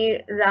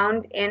basically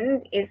round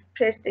end is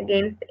pressed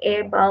against the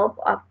air valve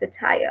of the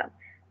tire,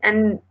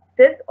 and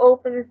this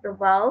opens the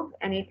valve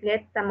and it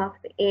lets some of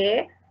the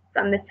air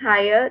from the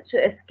tire to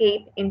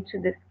escape into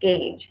this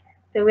gauge.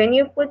 So when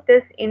you put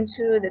this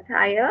into the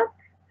tire,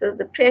 so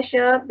the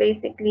pressure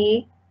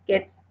basically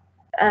gets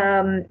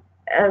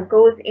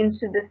goes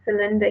into the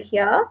cylinder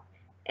here,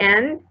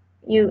 and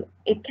will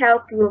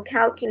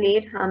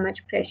calculate how much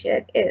pressure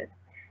it is.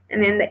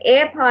 And then the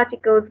air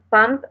particles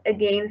bump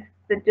against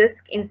the disc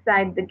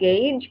inside the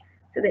gauge.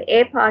 So the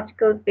air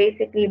particles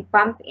basically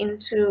bump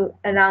into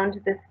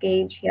around this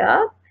gauge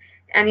here,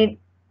 and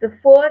the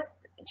force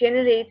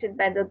generated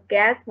by the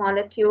gas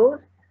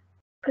molecules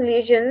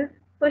collisions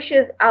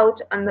pushes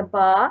out on the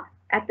bar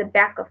at the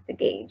back of the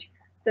gauge.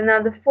 So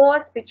now the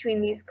force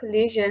between these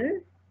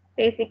collisions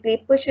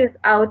basically pushes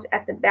out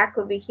at the back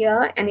over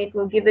here, and it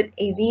will give it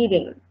a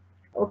reading.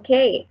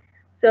 Okay,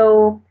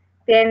 so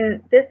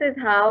then this is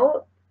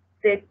how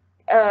this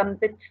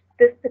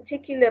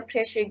particular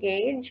pressure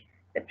gauge,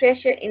 the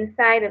pressure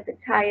inside of the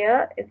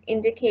tire is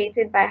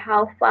indicated by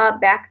how far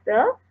back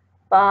the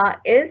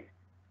bar is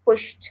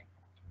pushed.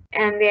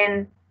 And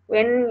then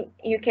when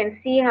you can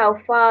see how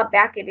far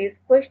back it is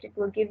pushed, it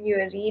will give you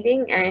a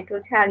reading and it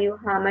will tell you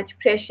how much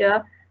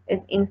pressure is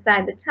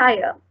inside the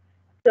tire.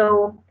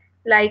 So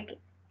like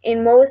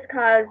in most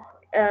cars,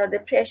 the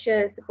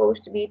pressure is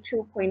supposed to be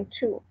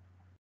 2.2.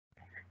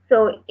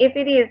 So if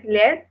it is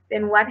less,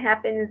 then what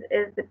happens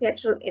is the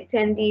petrol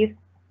attendees,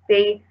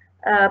 they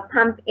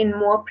pump in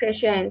more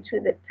pressure into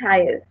the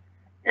tires.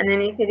 And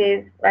then if it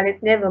is, well,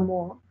 it's never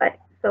more, but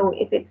so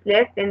if it's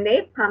less, then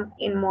they pump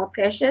in more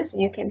pressure so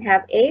you can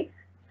have a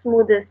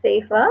smoother,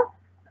 safer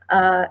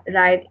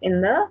ride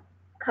in the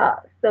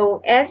car.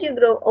 So as you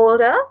grow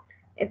older,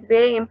 it's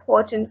very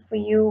important for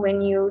you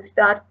when you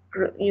start,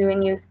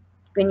 when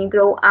you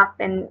grow up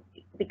and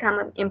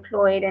become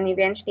employed and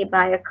eventually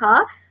buy a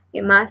car,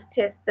 you must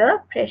test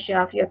the pressure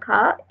of your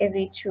car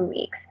every 2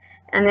 weeks.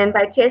 And then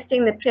by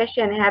testing the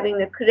pressure and having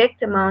the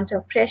correct amount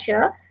of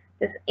pressure,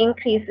 this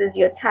increases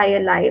your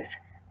tire life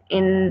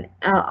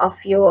of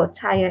your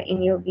tire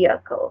in your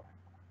vehicle.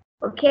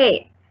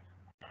 Okay,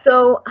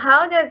 so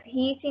how does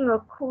heating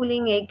or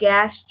cooling a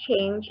gas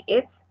change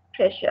its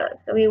pressure?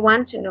 So we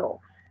want to know,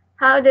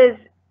 how does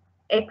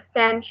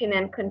expansion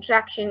and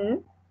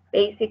contraction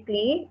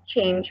basically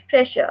change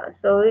pressure?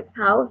 So it's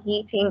how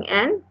heating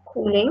and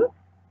cooling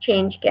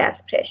change gas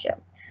pressure.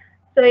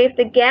 So if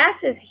the gas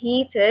is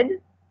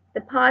heated,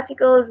 the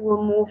particles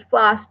will move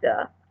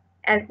faster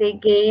as they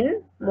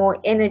gain more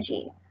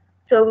energy.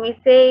 So we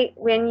say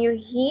when you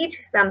heat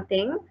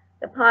something,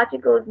 the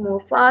particles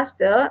move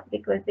faster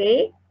because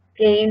they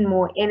gain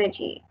more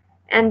energy.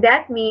 And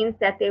that means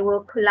that they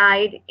will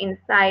collide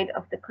inside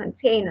of the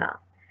container.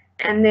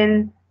 And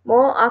then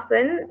more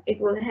often it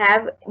will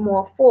have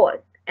more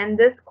force. And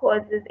this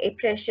causes a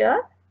pressure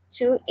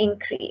to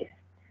increase.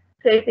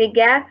 So if the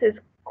gas is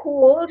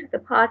cooled, the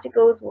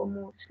particles will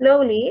move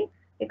slowly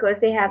because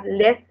they have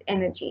less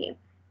energy.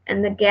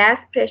 And the gas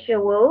pressure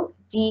will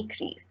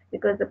decrease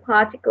because the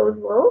particles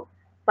will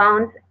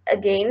bounce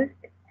against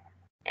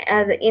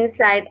the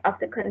inside of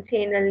the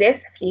container less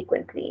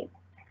frequently.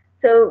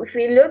 So if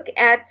we look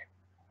at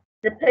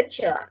the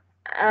picture,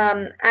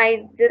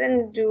 I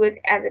didn't do it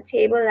as a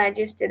table, I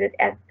just did it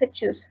as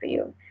pictures for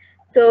you.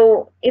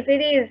 So if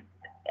it is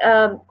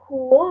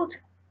cooled,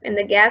 and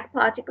the gas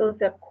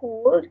particles are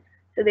cooled,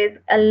 so there's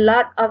a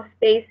lot of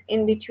space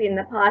in between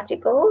the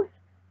particles,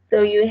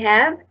 so you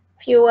have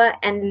fewer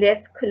and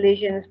less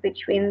collisions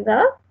between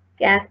the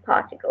gas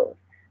particles.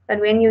 But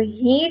when you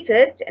heat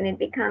it and it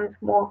becomes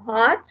more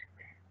hot,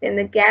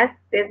 then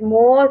there's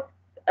more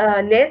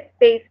less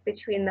space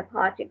between the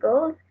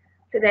particles.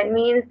 So that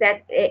means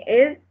that there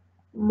is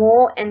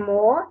more and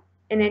more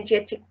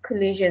energetic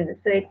collisions.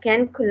 So it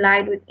can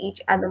collide with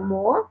each other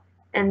more,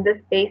 and this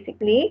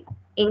basically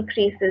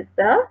increases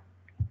the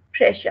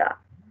pressure.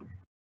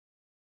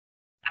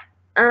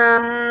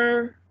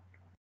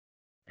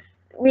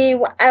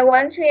 I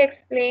want to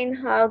explain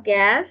how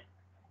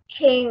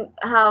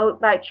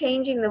by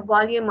changing the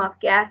volume of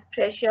gas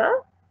pressure,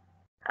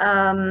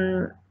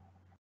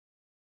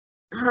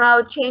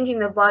 how changing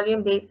the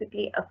volume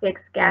basically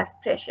affects gas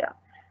pressure.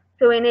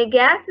 So when a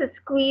gas is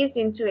squeezed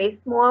into a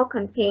small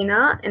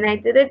container, and I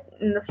did it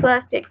in the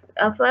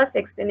first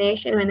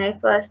explanation when I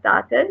first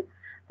started,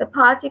 the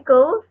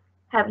particles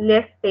have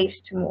less space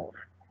to move.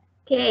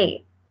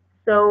 Okay,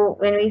 so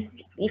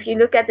if you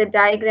look at the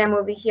diagram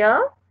over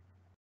here,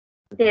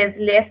 there's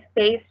less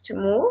space to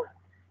move.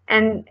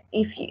 And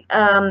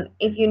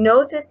if you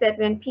notice that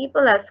when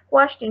people are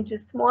squashed into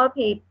small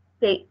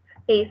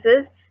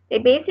spaces, they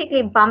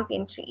basically bump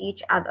into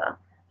each other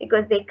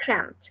because they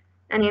cramped.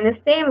 And in the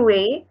same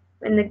way,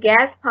 when the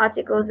gas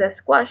particles are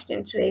squashed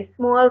into a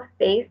small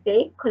space,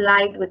 they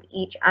collide with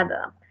each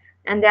other.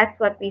 And that's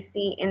what we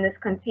see in this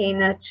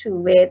container 2,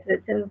 where it's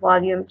written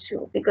volume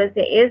 2, because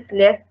there is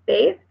less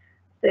space.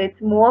 So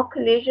it's more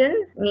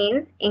collisions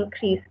means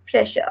increased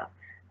pressure.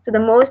 So the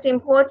most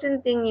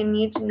important thing you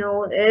need to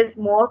know is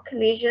more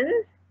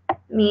collisions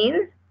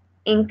means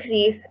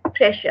increased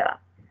pressure.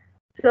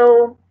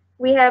 So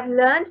we have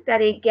learned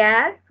that a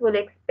gas will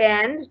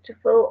expand to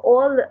fill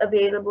all the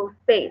available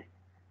space.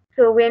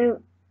 So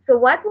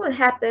what will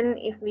happen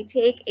if we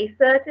take a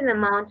certain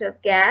amount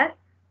of gas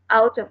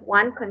out of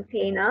one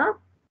container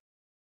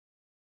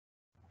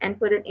and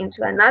put it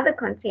into another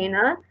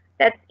container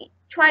that's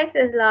twice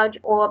as large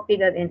or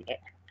bigger than it?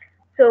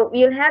 So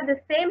we'll have the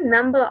same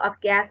number of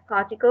gas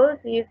particles.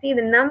 So you see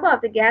the number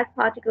of the gas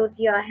particles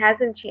here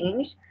hasn't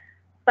changed,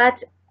 but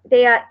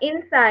they are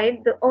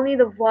inside, only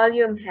the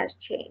volume has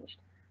changed.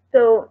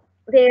 So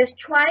there's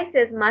twice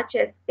as much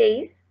as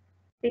space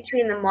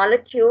between the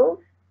molecules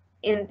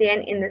in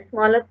the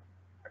smaller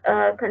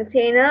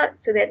container.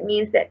 So that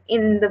means that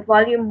in the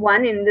volume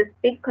 1, in this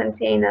big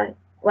container,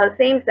 well,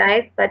 same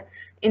size, but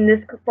in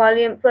this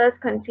volume first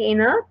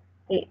container,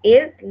 there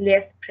is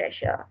less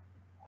pressure.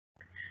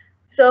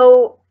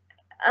 So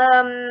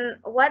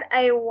what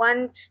I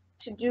want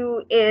to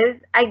do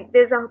is,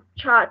 there's a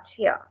chart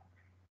here,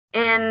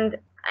 and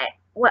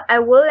I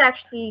will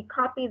actually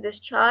copy this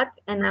chart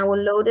and I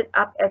will load it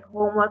up as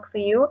homework for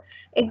you.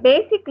 It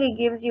basically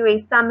gives you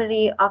a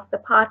summary of the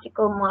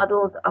particle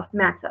models of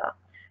matter.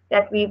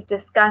 that we've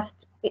discussed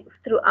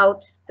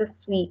throughout this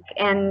week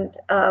and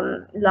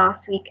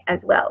last week as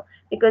well,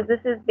 because this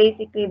is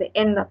basically the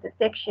end of the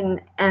section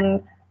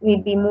and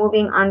we'll be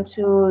moving on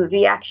to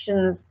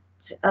reactions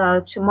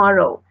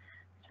tomorrow.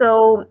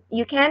 So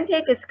you can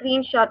take a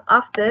screenshot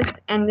of this,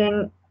 and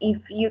then if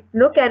you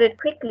look at it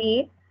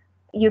quickly,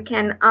 you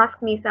can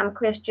ask me some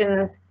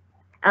questions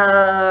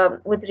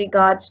with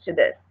regards to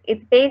this.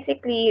 It's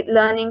basically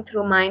learning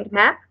through mind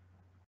map.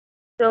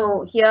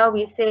 So here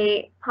we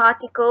say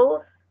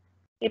particles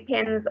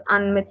depends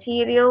on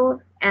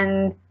materials,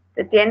 and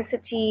the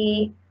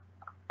density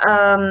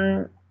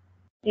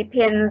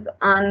depends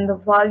on the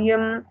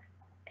volume,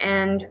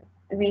 and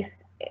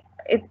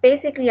it's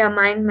basically a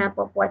mind map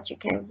of what you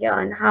can hear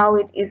and how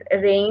it is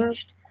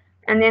arranged.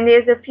 And then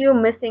there's a few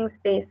missing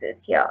spaces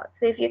here.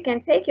 So if you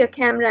can take your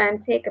camera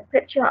and take a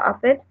picture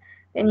of it,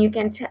 then you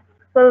can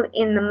fill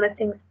in the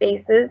missing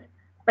spaces,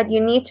 but you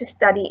need to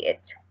study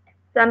it.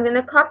 So I'm going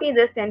to copy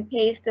this and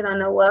paste it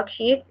on a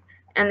worksheet,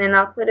 and then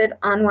I'll put it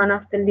on one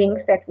of the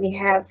links that we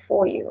have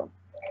for you.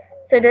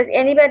 So does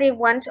anybody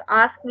want to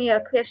ask me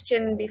a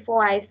question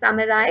before I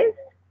summarize?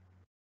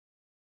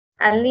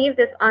 I'll leave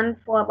this on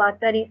for about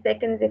 30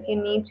 seconds if you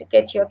need to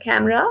get your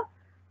camera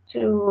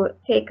to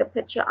take a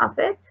picture of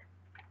it.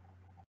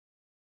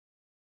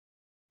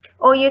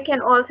 Or you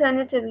can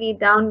alternatively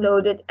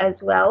download it as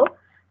well,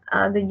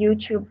 the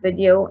YouTube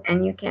video,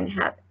 and you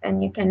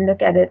can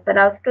look at it, but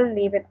I'll still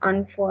leave it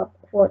on for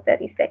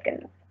 30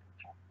 seconds.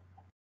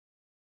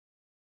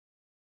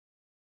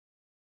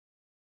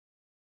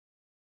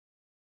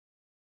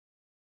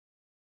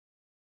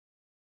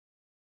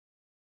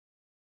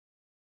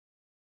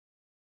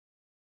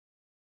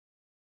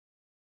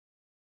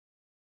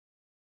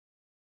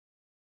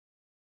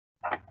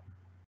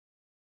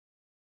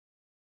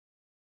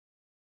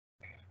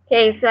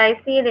 Okay, so I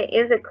see there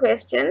is a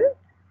question.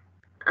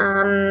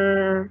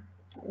 I'm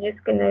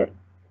just going to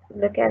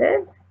look at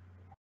it.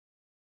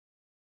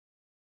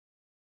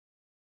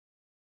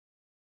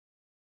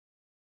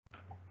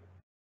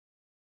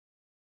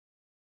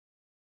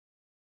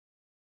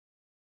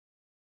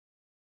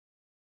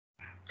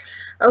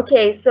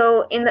 Okay,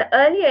 so in the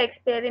earlier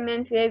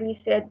experiment where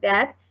we said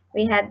that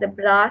we had the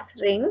brass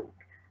ring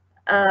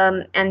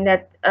and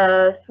that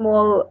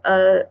small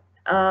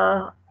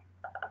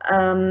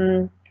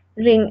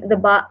ring,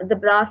 the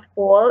brass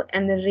ball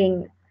and the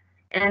ring,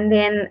 and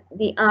then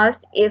we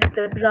asked if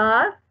the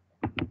brass,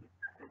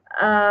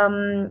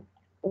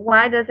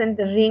 why doesn't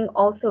the ring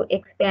also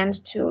expand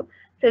too?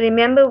 So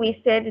remember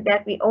we said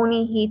that we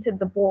only heated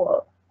the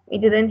ball, we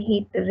didn't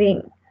heat the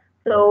ring.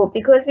 So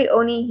because we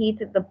only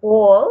heated the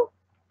ball,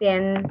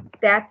 then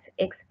that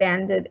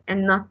expanded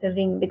and not the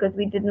ring, because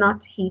we did not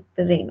heat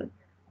the ring.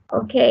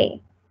 Okay.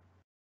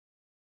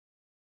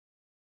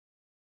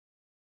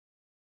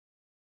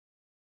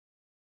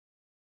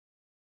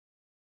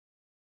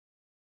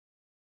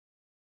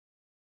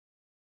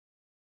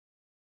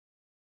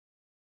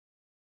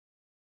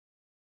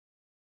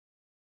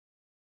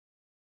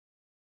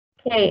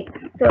 Okay,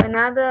 so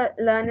another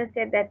learner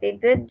said that they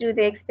did do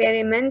the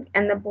experiment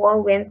and the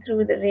ball went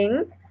through the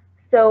ring.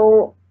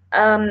 So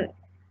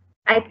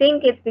I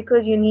think it's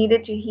because you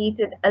needed to heat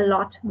it a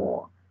lot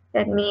more.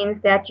 That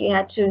means that you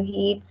had to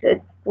heat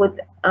it with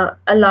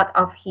a lot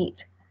of heat.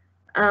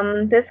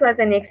 This was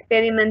an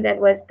experiment that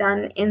was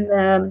done in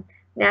the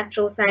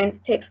natural science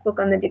textbook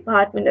on the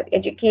Department of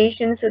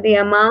Education. So the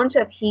amount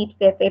of heat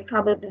that they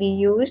probably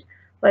used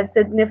was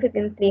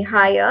significantly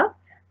higher,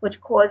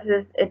 which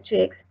causes it to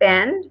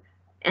expand,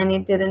 and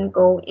it didn't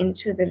go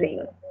into the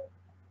ring.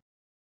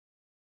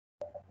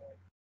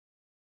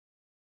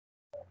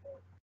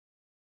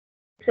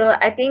 So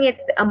I think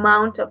it's the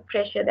amount of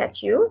pressure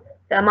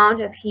the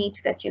amount of heat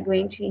that you're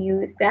going to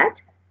use that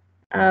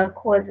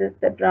causes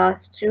the brass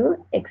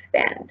to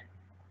expand.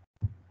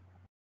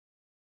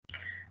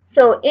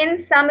 So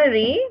in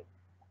summary,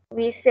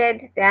 we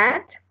said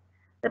that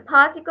the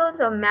particles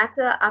of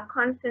matter are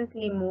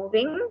constantly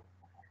moving.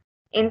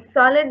 In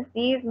solids,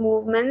 these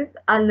movements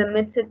are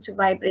limited to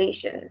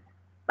vibrations,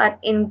 but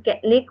in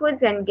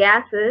liquids and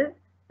gases,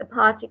 the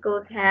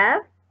particles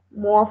have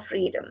more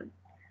freedom.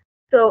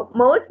 So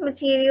most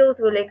materials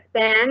will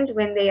expand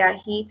when they are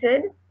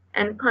heated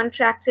and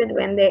contracted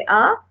when they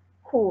are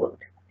cooled.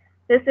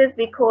 This is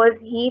because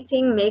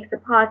heating makes the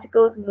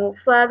particles move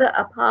further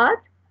apart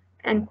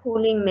and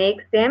cooling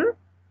makes them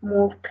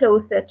move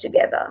closer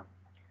together.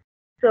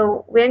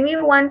 So when we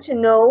want to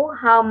know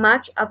how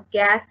much of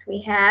gas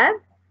we have,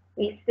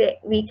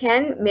 we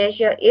can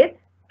measure its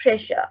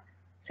pressure.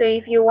 So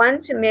if you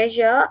want to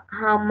measure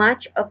how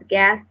much of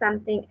gas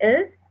something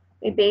is,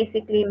 we're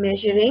basically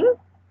measuring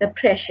the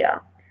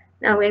pressure.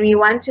 Now when we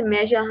want to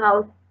measure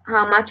how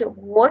much of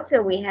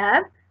water we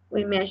have,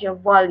 we measure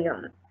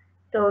volume.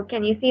 So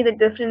can you see the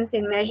difference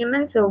in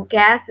measurement? So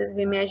gases,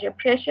 we measure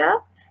pressure,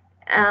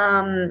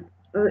 and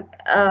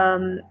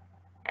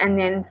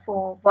then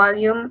for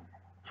volume,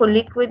 for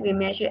liquid, we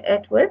measure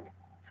it with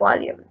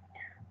volume.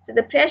 So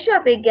the pressure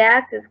of a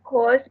gas is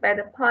caused by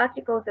the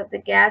particles of the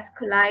gas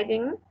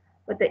colliding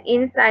with the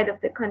inside of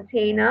the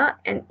container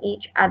and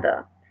each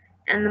other.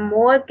 And the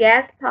more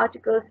gas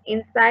particles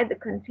inside the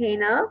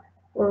container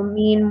will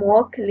mean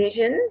more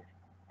collisions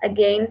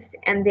against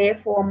and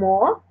therefore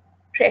more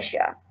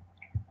pressure.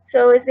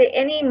 So is there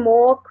any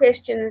more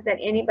questions that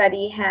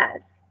anybody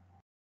has?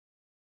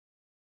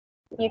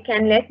 You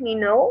can let me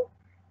know.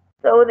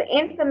 So the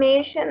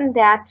information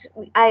that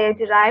I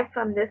derived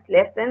from this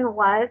lesson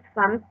was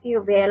from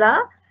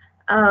Ciuvela,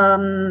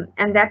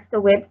 and that's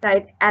the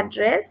website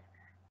address.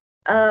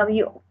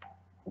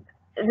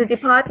 The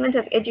Department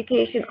of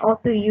Education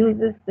also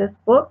uses this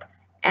book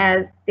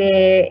as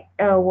their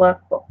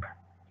workbook.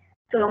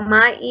 So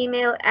my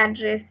email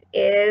address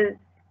is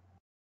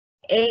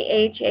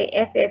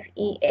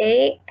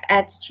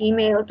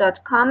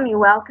ahaffea@gmail.com. You're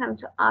welcome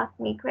to ask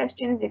me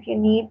questions if you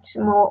need to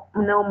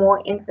know more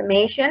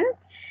information.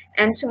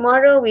 And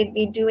tomorrow we'll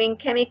be doing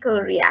chemical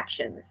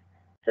reactions.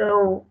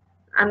 So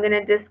I'm going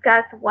to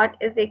discuss what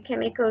is a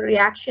chemical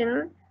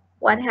reaction,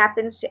 what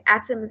happens to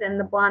atoms and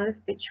the bonds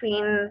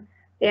between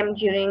them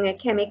during a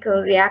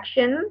chemical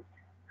reaction,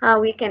 how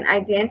we can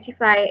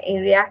identify a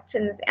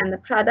reactants and the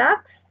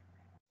products,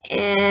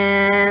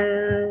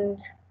 and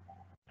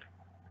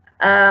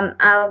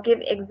I'll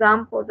give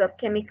examples of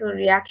chemical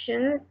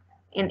reactions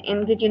in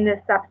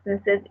indigenous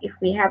substances if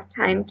we have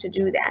time to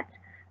do that.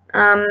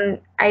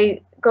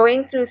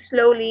 Going through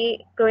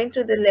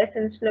the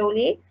lesson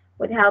slowly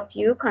would help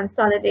you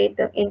consolidate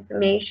the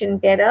information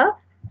better.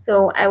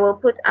 So I will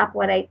put up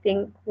what I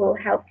think will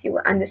help you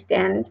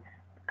understand,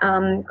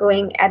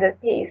 going at a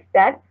pace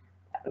that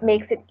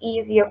makes it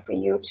easier for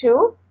you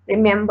to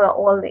remember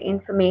all the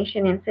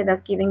information instead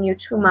of giving you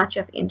too much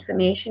of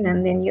information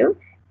and then you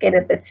get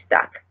a bit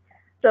stuck.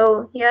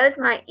 So here's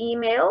my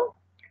email.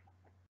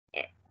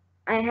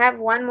 I have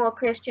one more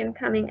question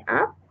coming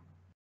up.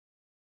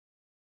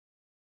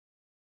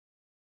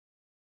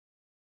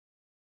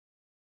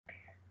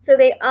 So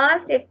they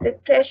asked if the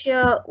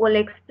pressure will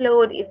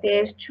explode if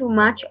there's too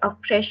much of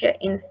pressure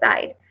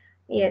inside.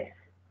 Yes,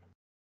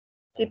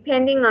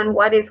 depending on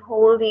what is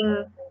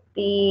holding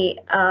the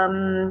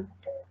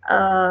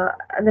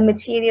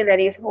material that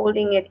is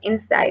holding it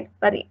inside.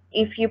 But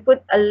if you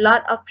put a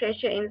lot of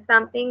pressure in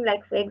something,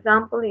 like for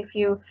example,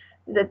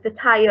 the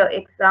tire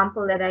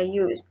example that I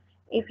used,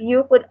 if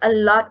you put a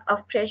lot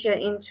of pressure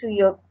into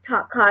your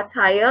car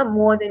tire,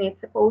 more than it's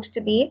supposed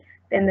to be,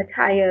 then the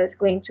tire is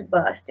going to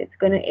burst. It's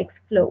going to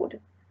explode.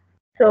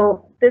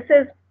 So this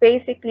is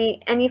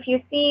basically, and if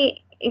you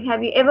see,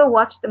 have you ever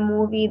watched the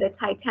movie The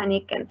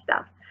Titanic and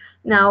stuff?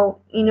 Now,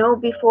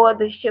 before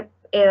the ship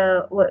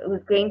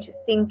was going to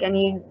sink, and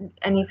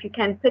if you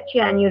can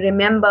picture and you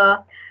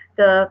remember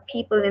the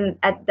people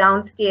at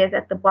downstairs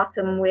at the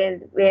bottom where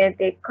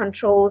the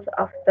controls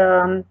of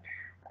the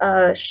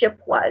ship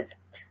was,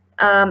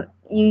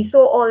 you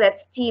saw all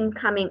that steam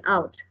coming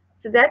out.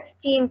 So that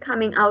steam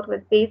coming out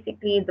was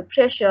basically the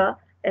pressure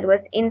that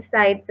was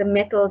inside the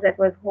metals that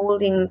was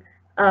holding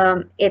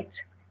it.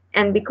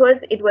 And because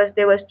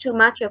there was too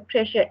much of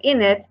pressure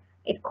in it,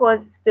 it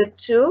caused it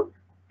to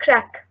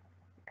crack.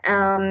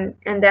 And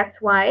that's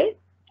why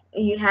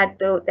you had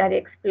that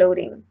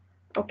exploding.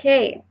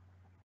 Okay,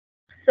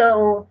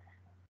 so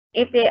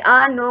if there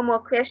are no more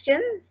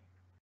questions,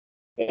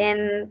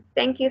 then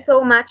thank you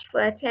so much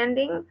for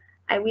attending.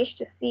 I wish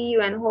to see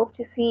you and hope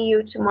to see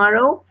you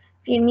tomorrow.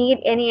 If you need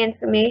any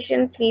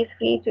information, please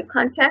feel free to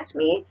contact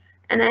me.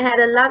 And I had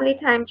a lovely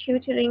time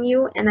tutoring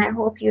you, and I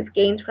hope you've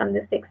gained from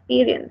this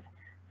experience.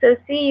 So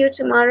see you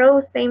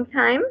tomorrow, same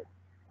time,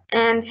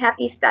 and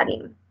happy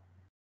studying.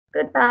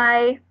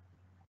 Goodbye.